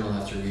my journal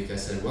after a week, I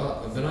said,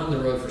 well, I've been on the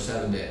road for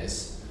 7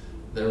 days.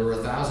 There were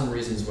 1,000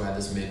 reasons why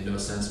this made no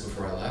sense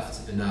before I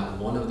left, and not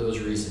one of those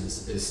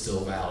reasons is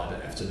still valid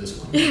after this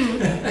one.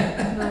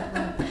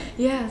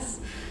 Yes.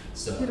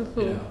 So,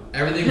 beautiful. You know,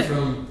 everything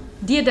from...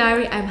 Dear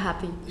diary, I'm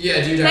happy.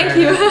 Yeah, dear diary. Thank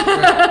you.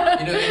 Right.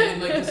 You know,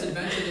 and like this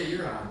adventure that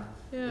you're on,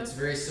 it's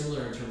very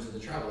similar in terms of the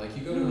travel. Like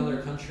you go to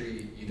another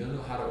country, you don't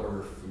know how to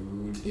order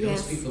food, you don't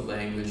speak the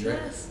language, right?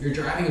 You're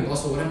driving a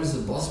bus, well, what happens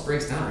if the bus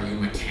breaks down? Are you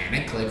a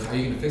mechanic? Like, how are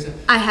you going to fix it?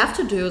 I have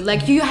to do,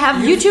 like you have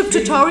YouTube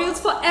tutorials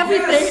for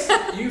everything.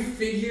 Yes, you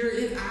figure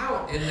it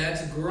out, and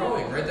that's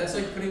growing, right? That's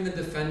like putting the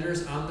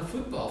defenders on the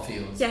football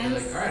field. Yes. You're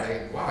like, all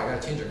right, I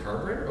got to change a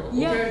carburetor? Oh,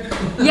 yeah.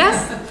 Okay.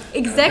 Yes,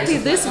 exactly.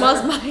 This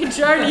was my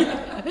journey.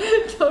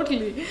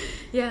 Totally.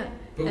 Yeah.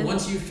 But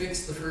once you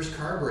fix the first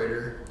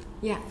carburetor,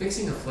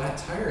 fixing a flat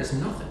tire is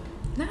nothing.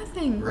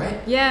 Nothing. Right?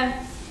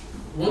 Yeah.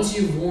 Once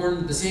you've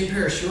worn the same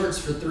pair of shorts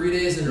for 3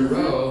 days in a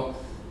row,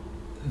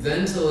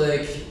 then to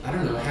like, I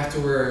don't know, have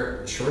to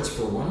wear shorts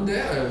for 1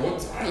 day?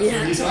 What are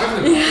you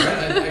talking about,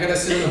 right? I gotta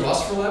sit in the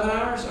bus for 11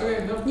 hours?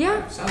 Okay, no.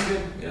 Yeah. Sounds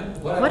good. Yeah,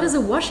 whatever. What is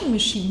a washing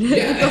machine?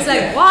 Yeah. It was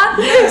like, what?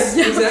 Yes,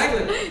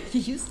 exactly.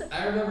 You used it?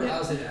 I remember I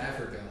was in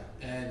Africa,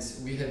 and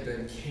we had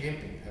been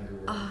camping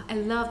everywhere. I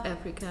love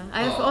Africa.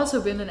 I've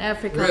also been in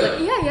Africa.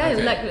 Really? Like,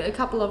 Okay. like a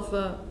couple of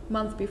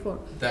months before.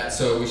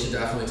 So we should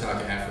definitely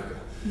talk Africa.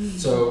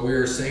 So we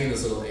were staying in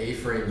this little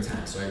A-frame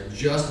tent, so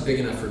just big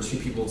enough for 2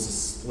 people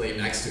to lay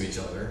next to each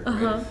other,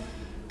 right?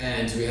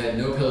 And we had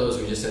no pillows,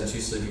 we just had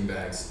 2 sleeping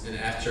bags. And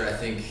after I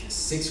think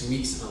 6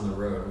 weeks on the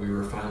road, we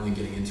were finally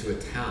getting into a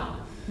town,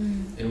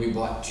 and we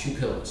bought 2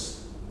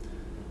 pillows.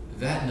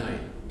 That night,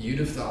 you'd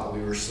have thought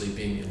we were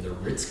sleeping in the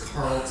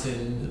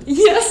Ritz-Carlton.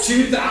 Yes. $2,000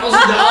 in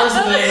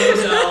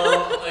the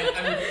hotel. Like,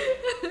 I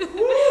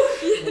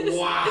mean,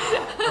 wow,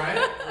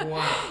 right?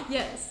 Wow.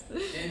 Yes.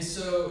 And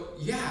so,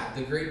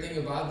 the great thing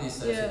about these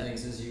types of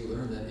things is you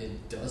learn that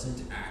it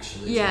doesn't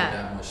actually take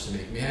that much to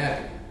make me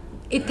happy.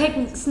 It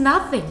takes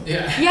nothing.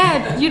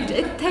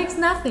 It takes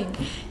nothing.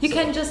 You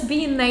can just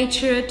be in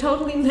nature,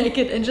 totally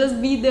naked, and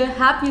just be the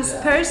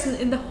happiest person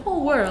in the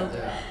whole world.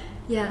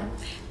 Yeah.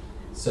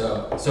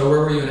 So where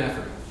were you in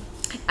Africa?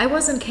 I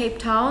was in Cape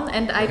Town,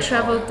 and I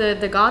traveled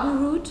the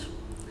garden route.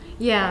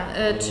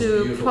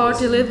 To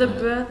Port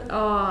Elizabeth.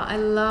 Oh, I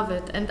love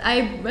it. And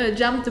I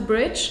jumped the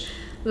bridge,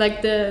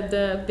 like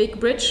the big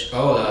bridge.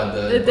 Oh,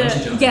 the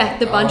bungee jumping. Yeah,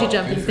 the bungee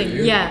jumping thing.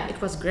 You. Yeah, it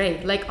was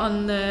great. Like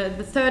on the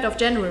 3rd of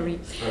January.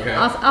 Okay.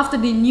 After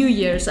the New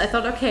Year's, I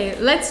thought, okay,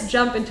 let's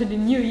jump into the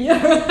new year.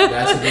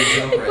 That's a big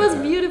jump right It was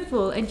there.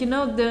 beautiful. And you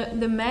know,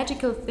 the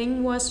magical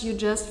thing was you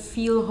just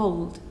feel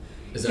hold.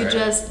 Is that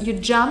right? You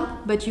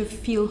jump, but you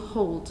feel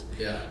hold.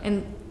 Yeah.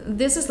 And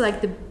this is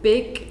like the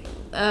big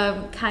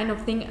kind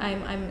of thing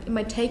I'm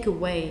my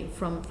takeaway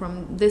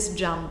from this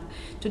jump,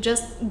 to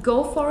just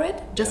go for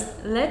it,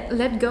 just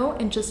let go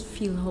and just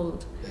feel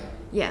hold.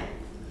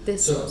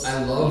 So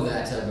I love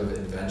that type of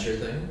adventure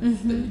thing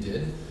that you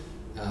did,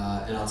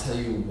 and I'll tell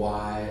you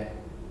why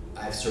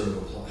how I've sort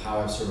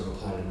of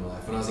applied it in my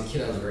life. When I was a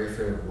kid, I was very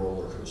afraid of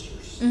roller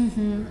coasters,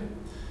 right?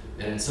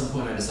 And at some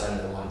point I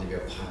decided I wanted to be a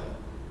pilot.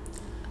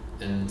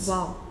 And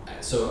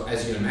so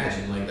as you can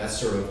imagine, like that's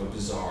sort of a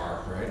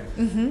bizarre, right?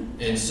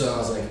 And so I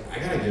was like, I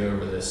gotta get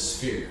over this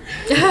fear.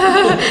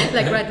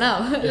 Like right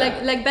now,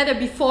 like better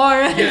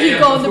before you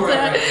go on the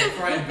plane.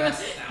 Before I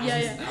invest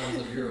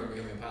thousands of euros in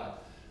becoming a pilot.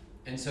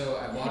 And so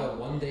I bought a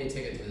 1-day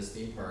ticket to this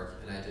theme park,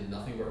 and I did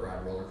nothing but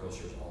ride roller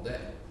coasters all day,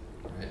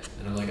 right?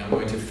 And I'm like, I'm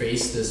going to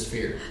face this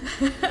fear.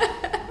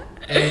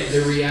 And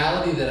the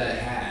reality that I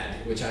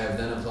had, which I have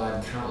then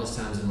applied countless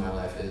times in my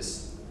life,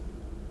 is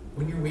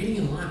when you're waiting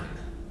in line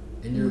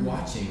and you're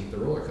watching the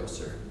roller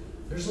coaster,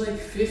 there's like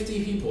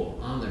 50 people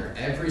on there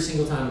every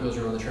single time it goes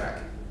around the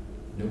track.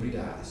 Nobody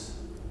dies.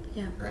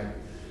 Right?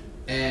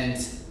 And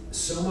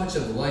so much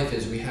of life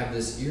is we have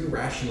this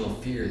irrational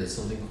fear that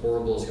something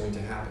horrible is going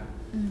to happen,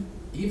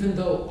 even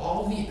though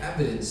all the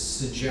evidence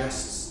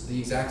suggests the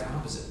exact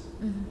opposite.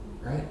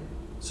 Right?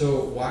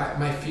 So why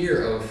my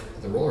fear of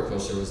the roller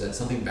coaster was that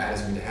something bad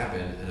is going to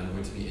happen and I'm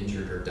going to be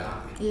injured or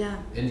die.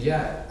 And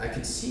I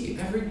could see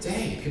every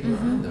day people are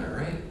on there,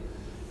 right?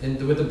 And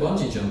with the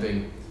bungee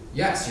jumping,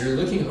 yes, you're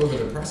looking over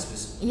the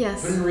precipice.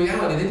 Yes. But in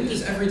reality, they do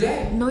this every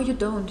day. No, you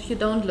don't. You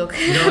don't look.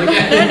 You don't look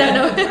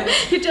at No.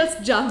 You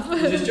just jump.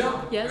 You just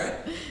jump. Yes.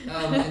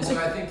 Right? And so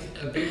I think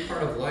a big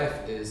part of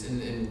life is,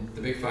 in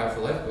the Big Five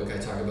for Life book, I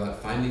talk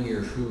about finding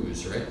your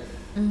who's, right?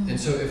 And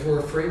so if we're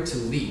afraid to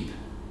leap,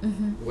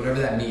 whatever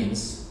that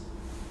means,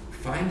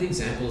 find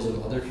examples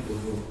of other people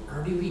who have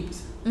already leaped.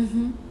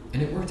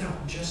 And it worked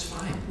out just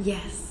fine.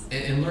 Yes.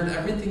 And learn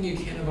everything you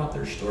can about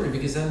their story,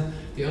 because then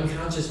the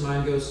unconscious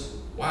mind goes,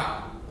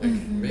 wow, like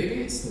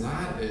maybe it's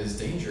not as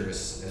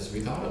dangerous as we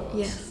thought it was.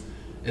 Yes.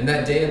 And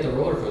that day at the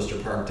roller coaster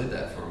park did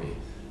that for me.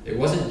 It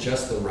wasn't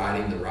just the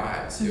riding the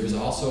rides. It was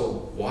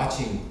also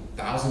watching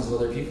thousands of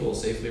other people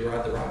safely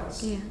ride the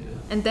rides. Yeah. You know?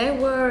 And they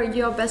were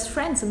your best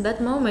friends in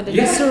that moment, and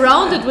you're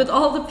surrounded with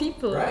all the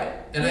people. Right.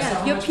 And I saw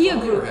how your much peer fun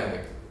they group. were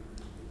having.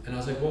 And I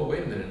was like, well,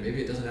 wait a minute,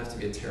 maybe it doesn't have to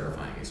be a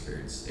terrifying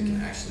experience. It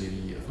can actually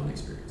be a fun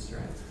experience,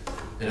 right?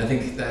 And I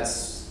think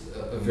that's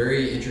a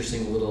very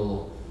interesting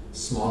little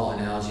small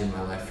analogy in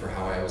my life for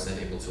how I was then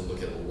able to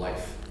look at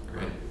life,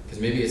 right? Because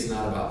maybe it's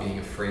not about being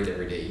afraid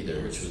every day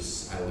either, which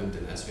was, I lived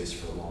in that space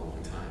for a long,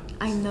 long time.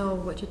 I know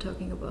what you're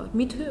talking about.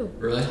 Me too.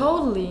 Really?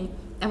 Totally.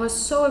 I was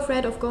so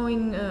afraid of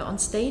going on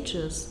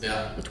stages.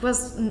 Yeah. It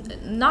was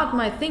not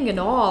my thing at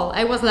all.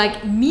 I was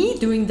like, me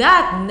doing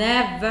that?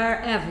 Never,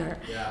 ever.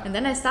 Yeah. And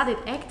then I started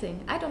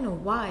acting. I don't know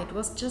why. It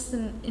was just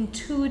an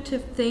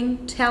intuitive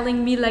thing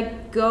telling me,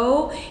 like,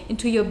 go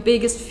into your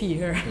biggest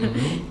fear.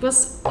 It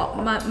was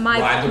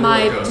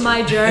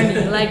my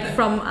journey, like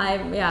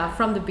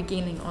from the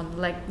beginning on,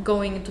 like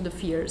going into the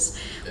fears,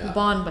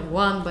 one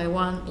by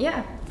one.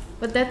 Yeah.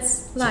 But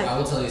that's life. So I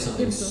will tell you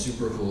something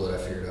super cool that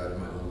I figured out in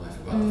my own life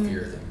about the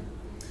fear thing.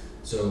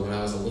 So when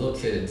I was a little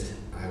kid,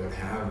 I would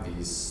have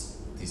these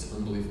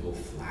unbelievable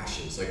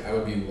flashes. Like I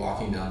would be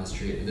walking down the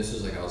street, and this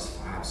was like I was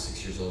 5,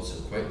 6 years old, so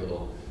quite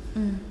little.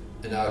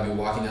 And I would be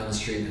walking down the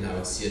street, and I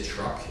would see a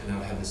truck, and I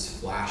would have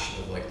this flash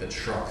of like the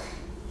truck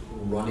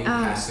running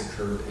past the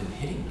curb and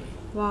hitting me.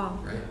 Wow.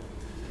 Right.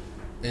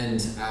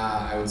 And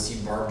I would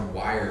see barbed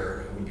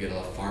wire. I would be at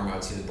a farm. I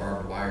would see the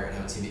barbed wire, and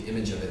I would see the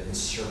image of it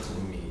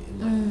encircling me.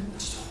 Like,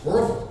 just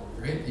horrible,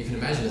 right? You can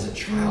imagine as a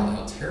child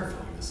how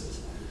terrifying this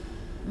is.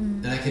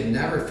 And I could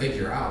never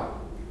figure out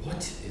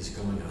what is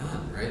going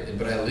on, right?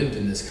 But I lived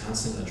in this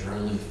constant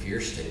adrenaline fear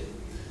state.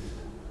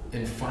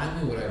 And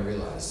finally what I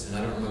realized, and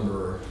I don't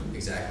remember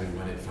exactly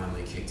when it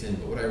finally kicked in,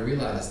 but what I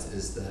realized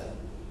is that,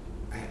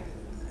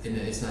 and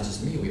it's not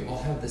just me, we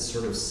all have this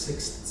sort of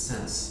sixth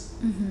sense.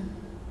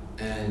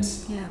 And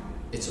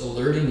it's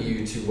alerting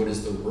you to what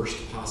is the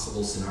worst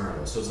possible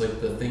scenario. So it's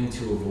like the thing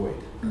to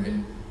avoid,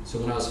 right? So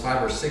when I was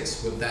 5 or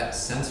 6, what that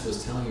sense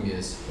was telling me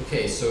is,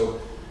 okay, so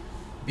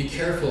be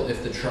careful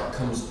if the truck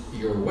comes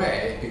your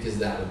way, because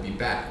that would be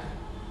bad.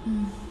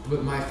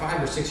 But my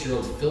 5 or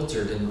 6-year-old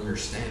filter didn't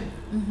understand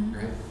that,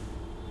 right?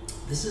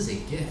 This is a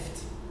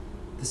gift.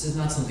 This is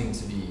not something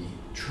to be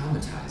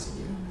traumatizing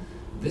you.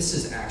 This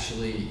is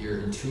actually your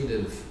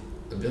intuitive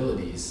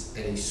abilities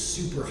at a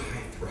super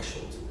high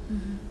threshold.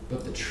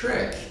 But the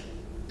trick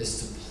is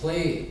to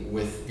play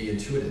with the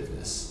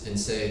intuitiveness and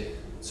say,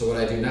 so what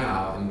I do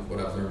now, and what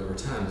I've learned over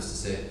time, is to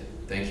say,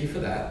 thank you for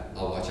that,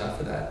 I'll watch out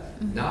for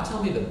that. Now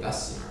tell me the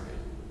best scenario.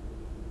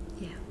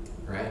 Yeah.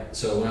 Right?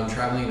 So when I'm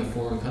traveling in a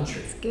foreign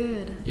country. It's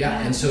good. Yeah,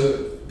 and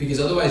so, because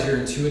otherwise your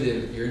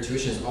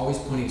intuition is always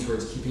pointing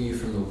towards keeping you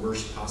from the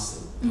worst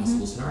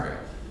possible scenario.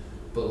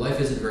 But life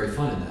isn't very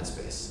fun in that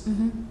space.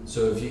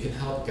 So if you can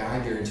help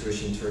guide your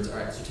intuition towards, all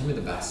right, so tell me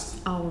the best.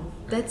 Oh,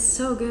 right? that's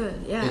so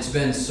good. Yeah. It's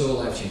been so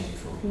life-changing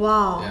for me.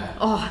 Wow. Yeah.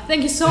 Oh,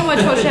 thank you so much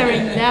for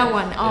sharing that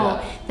one. Oh,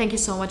 thank you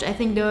so much. I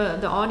think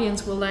the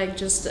audience will like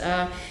just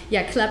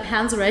clap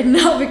hands right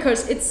now,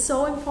 because it's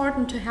so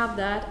important to have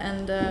that,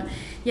 and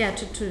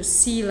to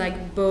see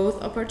like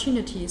both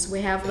opportunities.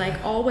 We have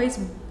like always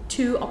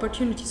 2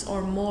 opportunities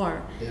or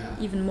more,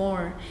 even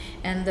more.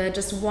 And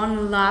just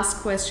one last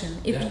question: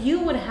 if you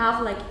would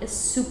have like a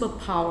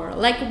superpower,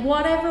 like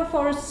whatever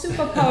for a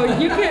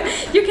superpower,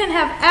 you can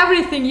have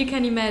everything you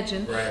can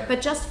imagine,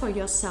 but just for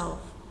yourself,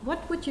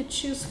 what would you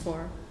choose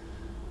for?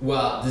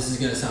 Well, this is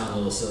going to sound a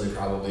little silly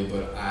probably,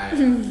 but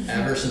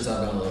ever since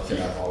I've been a little kid,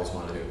 I've always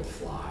wanted to be able to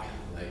fly.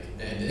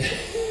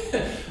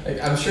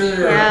 Like I'm sure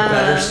there are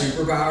better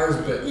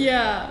superpowers, but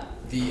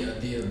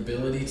the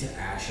ability to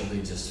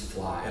actually just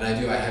fly. And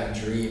I have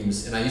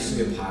dreams, and I used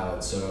to be a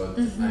pilot, so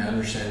I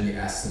understand the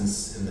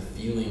essence and the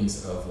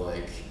feelings of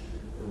like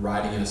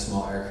riding in a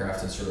small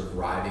aircraft and sort of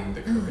riding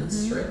the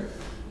currents, right?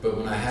 But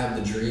when I have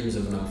the dreams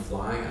of when I'm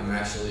flying, I'm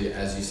actually,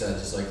 as you said,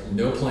 just like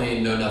no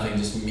plane, no nothing,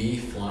 just me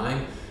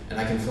flying. And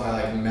I can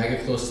fly like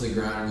mega close to the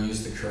ground and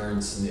use the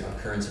currents and the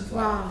upcurrents and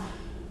fly. Wow.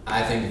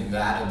 I think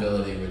that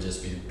ability would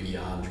just be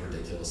beyond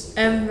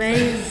ridiculously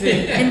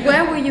amazing. And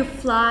where will you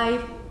fly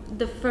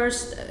the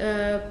first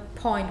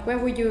point? Where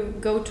will you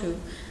go to?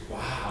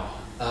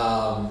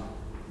 Wow.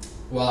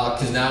 Well,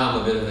 because now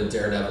I'm a bit of a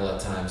daredevil at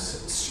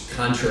times,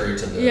 contrary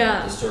to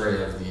the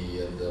story of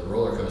the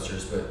roller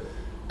coasters, but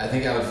I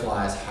think I would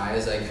fly as high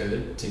as I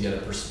could to get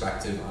a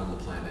perspective on the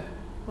planet.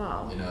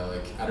 Wow. You know,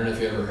 like, I don't know if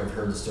you ever have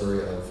heard the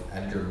story of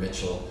Edgar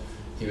Mitchell.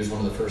 He was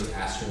one of the first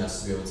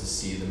astronauts to be able to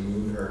see the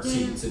moon, or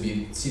see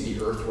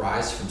the Earth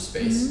rise from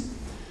space.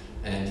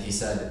 And he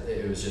said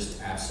it was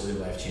just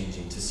absolutely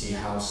life-changing to see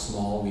how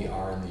small we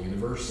are in the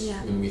universe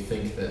when we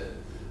think that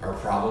our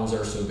problems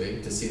are so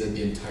big, to see that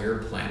the entire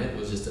planet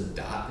was just a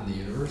dot in the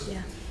universe.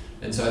 Yeah.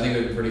 And so I think it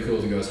would be pretty cool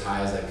to go as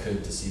high as I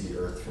could to see the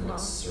Earth from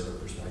its sort of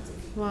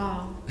perspective.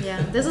 Wow.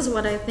 Yeah, this is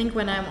what I think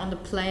when I'm on the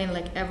plane,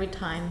 like every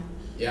time.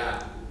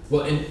 Yeah.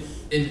 Well, and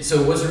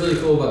so what's really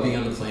cool about being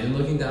on the plane and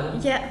looking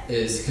down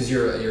is because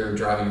you're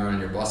driving around in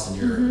your bus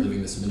and you're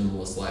living this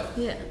minimalist life.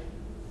 Yeah.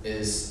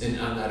 And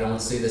I don't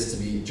want to say this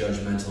to be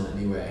judgmental in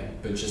any way,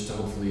 but just to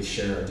hopefully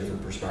share a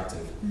different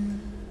perspective.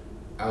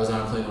 I was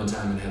on a plane one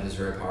time and had this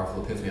very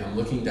powerful epiphany. I'm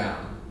looking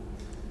down,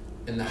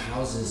 and the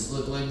houses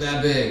look like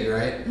that big,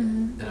 right?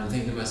 And I'm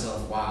thinking to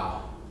myself,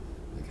 wow,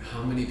 like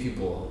how many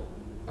people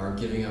are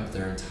giving up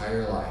their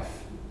entire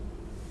life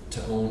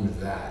to own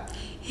that,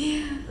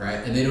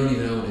 right? And they don't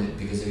even own it,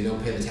 because if you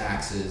don't pay the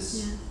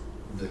taxes,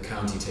 the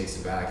county takes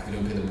it back. If you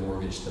don't pay the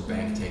mortgage, the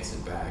bank takes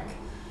it back.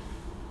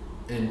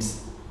 And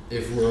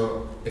if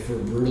we're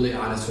brutally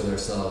honest with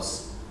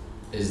ourselves,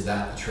 is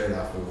that the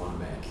trade-off we want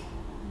to make,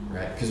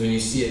 right? Because when you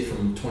see it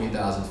from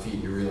 20,000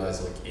 feet, you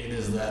realize like it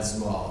is that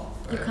small.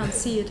 Right? You can't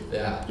see it.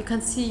 Yeah. You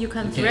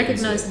can't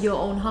recognize your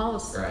own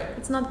house. Right.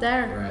 It's not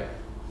there. Right.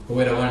 But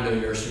wait, I want to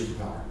know your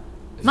superpower.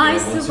 My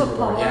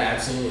superpower. Yeah,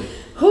 absolutely.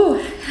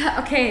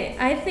 Okay,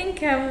 I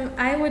think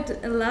I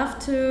would love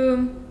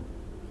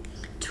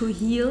to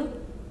heal.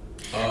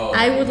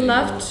 I would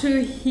love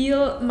to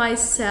heal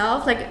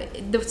myself.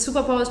 Like the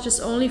superpower is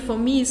just only for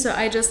me. So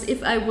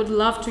if I would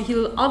love to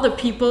heal other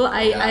people,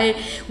 I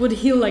would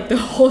heal like the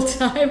whole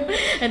time,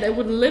 and I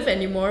wouldn't live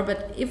anymore.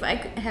 But if I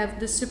have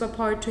the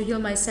superpower to heal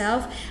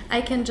myself, I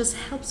can just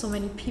help so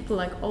many people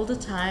like all the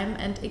time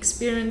and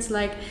experience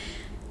like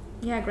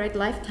great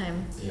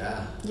lifetime.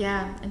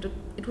 And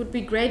it would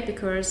be great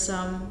because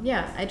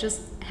I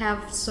just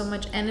have so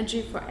much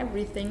energy for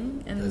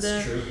everything, and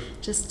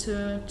just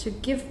to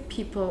give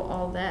people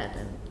all that,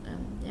 and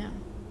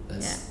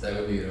that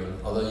would be a good one.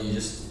 Although you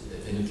just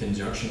in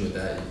conjunction with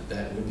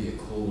that would be a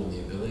cool one,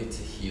 the ability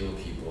to heal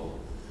people.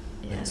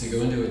 Like to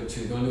go into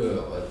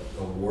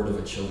a ward of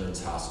a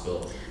children's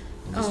hospital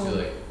and just be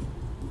like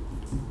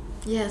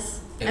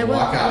and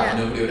walk out and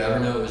nobody would ever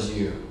know it was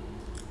you.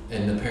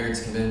 And the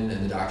parents come in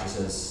and the doctor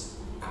says,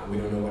 we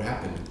don't know what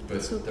happened,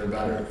 but they're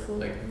better. Beautiful.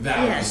 Like,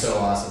 that would be so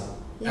awesome.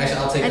 Yeah. Actually,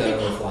 I'll take that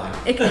over flying.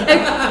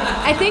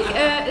 I think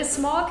a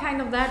small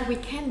kind of that, we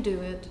can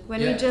do it.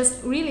 When we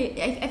just really,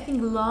 I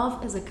think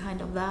love is a kind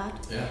of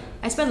that. Yeah.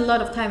 I spend a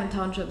lot of time in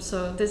townships,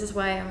 so this is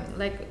why I'm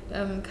like,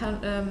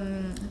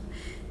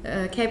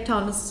 Cape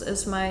Town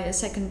is my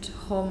second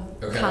home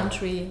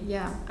country.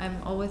 Yeah,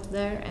 I'm always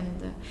there,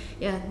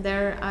 and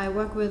there I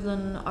work with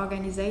an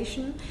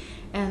organization.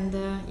 And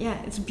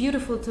it's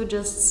beautiful to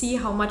just see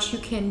how much you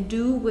can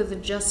do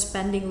with just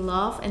spending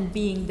love and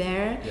being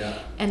there,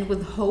 and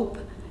with hope,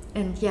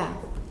 and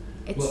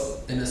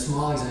in a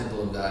small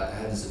example of that, I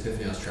had this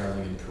epiphany. I was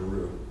traveling in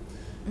Peru,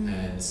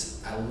 and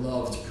I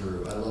loved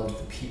Peru. I loved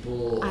the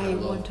people. I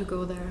want to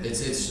go there. It's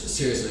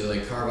seriously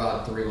like carve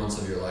out 3 months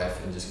of your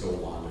life and just go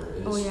wander.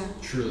 It is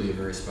truly a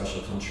very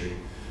special country.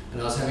 And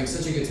I was having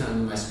such a good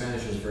time. My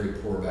Spanish was very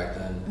poor back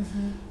then,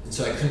 and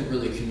so I couldn't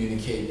really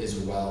communicate as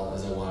well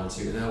as I wanted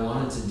to. And I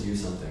wanted to do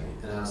something,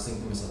 and I was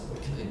thinking to myself,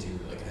 what can I do?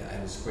 Like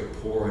I was quite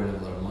poor, I didn't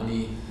have a lot of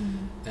money,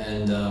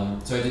 and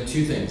so I did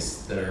 2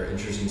 things that are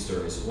interesting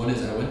stories. One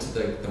is I went to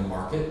the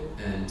market,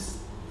 and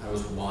I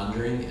was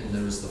wandering, and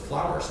there was the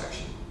flower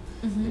section,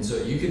 and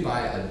so you could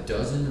buy a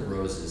dozen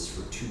roses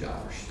for $2.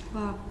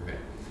 Wow. Okay.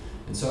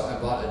 And so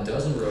I bought a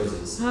dozen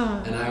roses,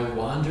 and I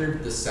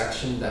wandered the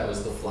section that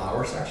was the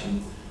flower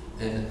section.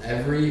 And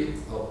every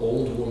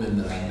old woman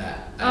that I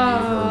met, I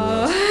gave her a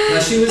rose. Now,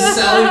 she was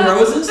selling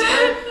roses,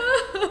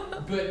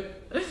 but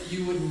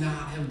you would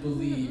not have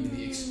believed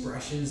the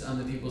expressions on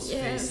the people's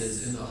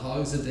faces and the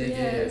hugs that they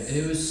gave. And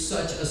it was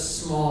such a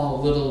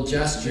small little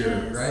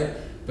gesture, right?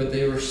 But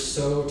they were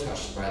so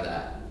touched by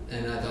that.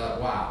 And I thought,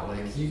 wow,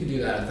 like you could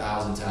do that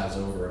 1,000 times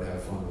over and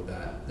have fun with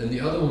that. Then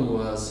the other one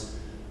was,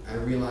 I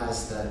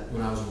realized that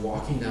when I was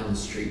walking down the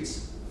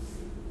streets,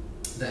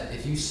 that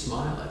if you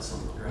smile at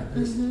someone, right?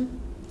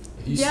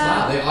 If you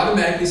smile, they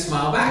automatically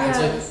smile back. It's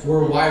like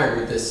we're wired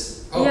with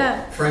this,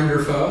 friend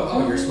or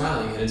foe, you're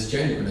smiling, and it's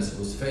genuine as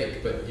opposed to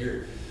fake. But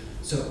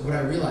so what I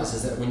realized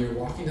is that when you're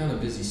walking down a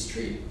busy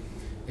street,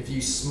 if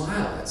you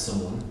smile at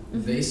someone,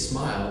 they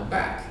smile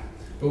back.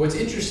 But what's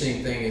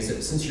interesting thing is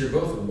that since you're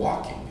both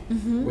walking,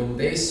 when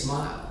they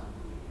smile,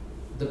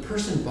 the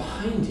person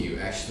behind you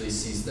actually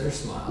sees their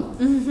smile,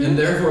 and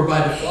therefore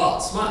by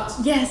default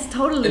smiles. Yes,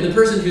 totally. And the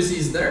person who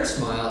sees their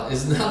smile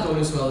is not the one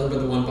who smiles, but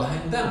the one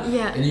behind them.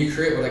 Yeah. And you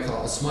create what I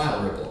call a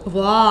smile ripple.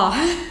 Wow.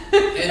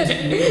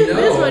 And we know,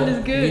 this one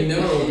is good. We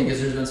know,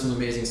 because there's been some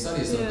amazing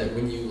studies that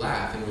when you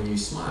laugh and when you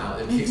smile,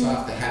 it kicks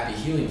off the happy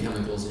healing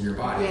chemicals in your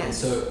body. Yes. And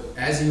so,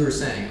 as you were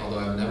saying, although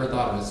I've never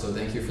thought of it, so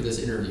thank you for this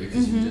interview,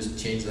 because you just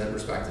changed that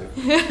perspective.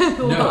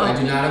 No, I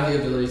do not have the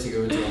ability to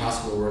go into a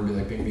hospital ward and be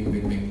like, bing, bing,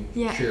 bing,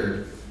 bing,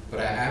 cured. But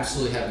I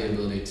absolutely have the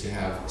ability to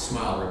have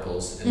smile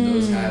ripples, and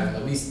those have,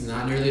 at least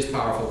not nearly as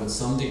powerful, but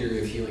some degree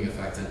of healing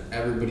effect on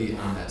everybody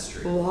on that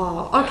street.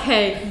 Wow.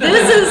 Okay,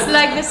 this is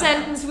like the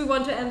sentence we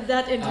want to end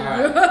that interview.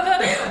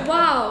 Right.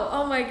 Wow.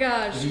 Oh my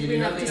gosh. If you do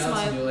nothing else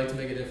and you like to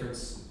make a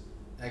difference,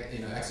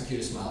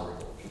 execute a smile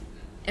ripple.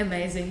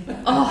 Amazing.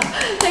 Oh,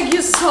 thank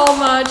you so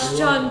much,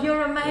 John.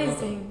 You're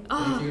amazing.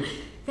 Thank you.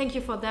 Thank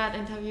you for that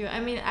interview.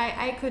 I mean,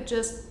 I could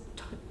just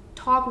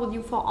talk with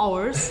you for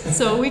hours,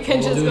 so we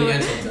can just go.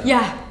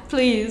 Yeah,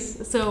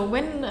 please. So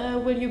when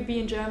will you be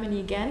in Germany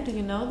again? Do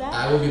you know that?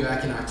 I will be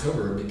back in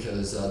October,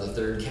 because the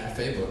third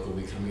cafe book will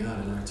be coming out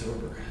in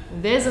October.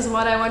 This is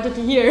what I wanted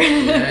to hear.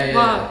 Yeah.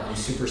 Wow. I'm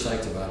super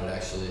psyched about it.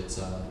 Actually, it's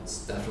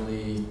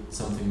definitely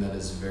something that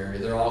is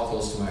they're all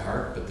close to my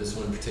heart, but this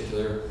one in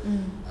particular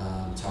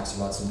talks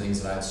about some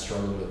things that I've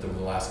struggled with over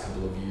the last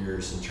couple of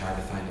years and tried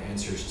to find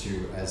answers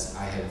to as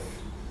I have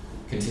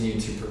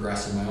continued to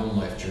progress in my own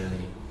life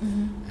journey.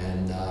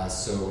 And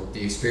so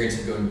the experience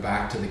of going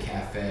back to the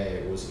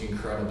cafe was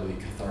incredibly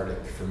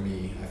cathartic for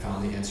me. I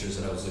found the answers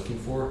that I was looking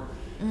for,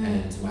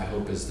 and my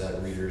hope is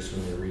that readers,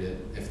 when they read it,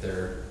 if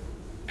they're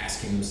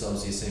asking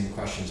themselves these same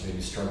questions,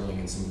 maybe struggling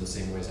in some of the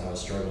same ways I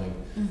was struggling,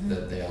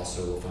 that they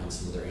also will find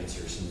some of their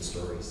answers in the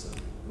stories. So,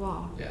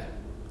 wow. Yeah.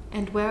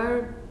 And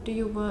where do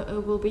you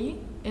will be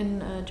in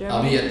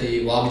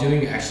Germany? I'll be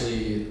doing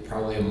actually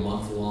probably a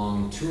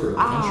month-long tour of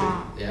the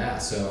country. Yeah,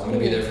 so I'm going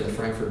to be there for the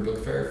Frankfurt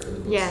Book Fair for the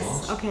book's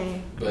launch.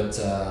 Okay. But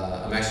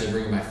I'm actually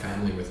bringing my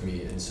family with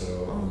me, and so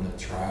I'm going to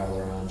travel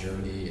around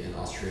Germany and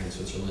Austria and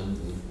Switzerland,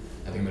 and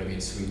I think I'm going to be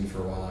in Sweden for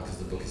a while because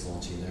the book is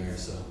launching there.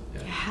 So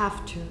yeah. You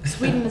have to.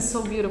 Sweden is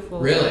so beautiful.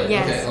 Really?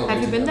 Yes. Okay. Oh,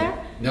 have you been there?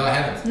 No, I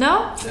haven't.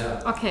 No?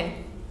 Yeah.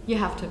 Okay. You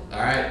have to.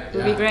 All right.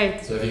 It'll be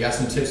great. So if you got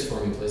some tips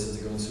for me, places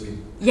to go in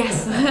Sweden.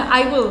 Yes,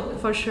 I will,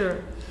 for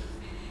sure.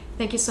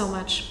 Thank you so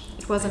much.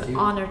 It was an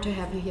honor to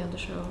have you here on the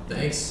show.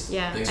 Thanks.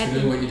 Yeah. Thanks for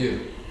doing what you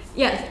do.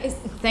 Yeah,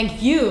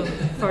 thank you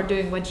for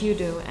doing what you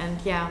do.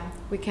 And yeah,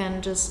 we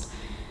can just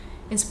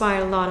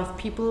inspire a lot of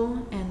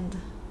people, and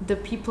the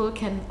people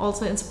can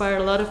also inspire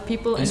a lot of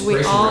people, and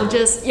we all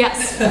just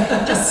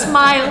just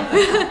smile.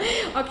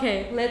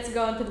 Okay, let's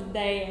go on to the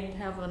day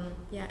and have an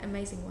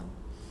amazing one.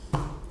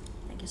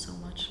 Thank you so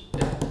much.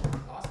 Yeah.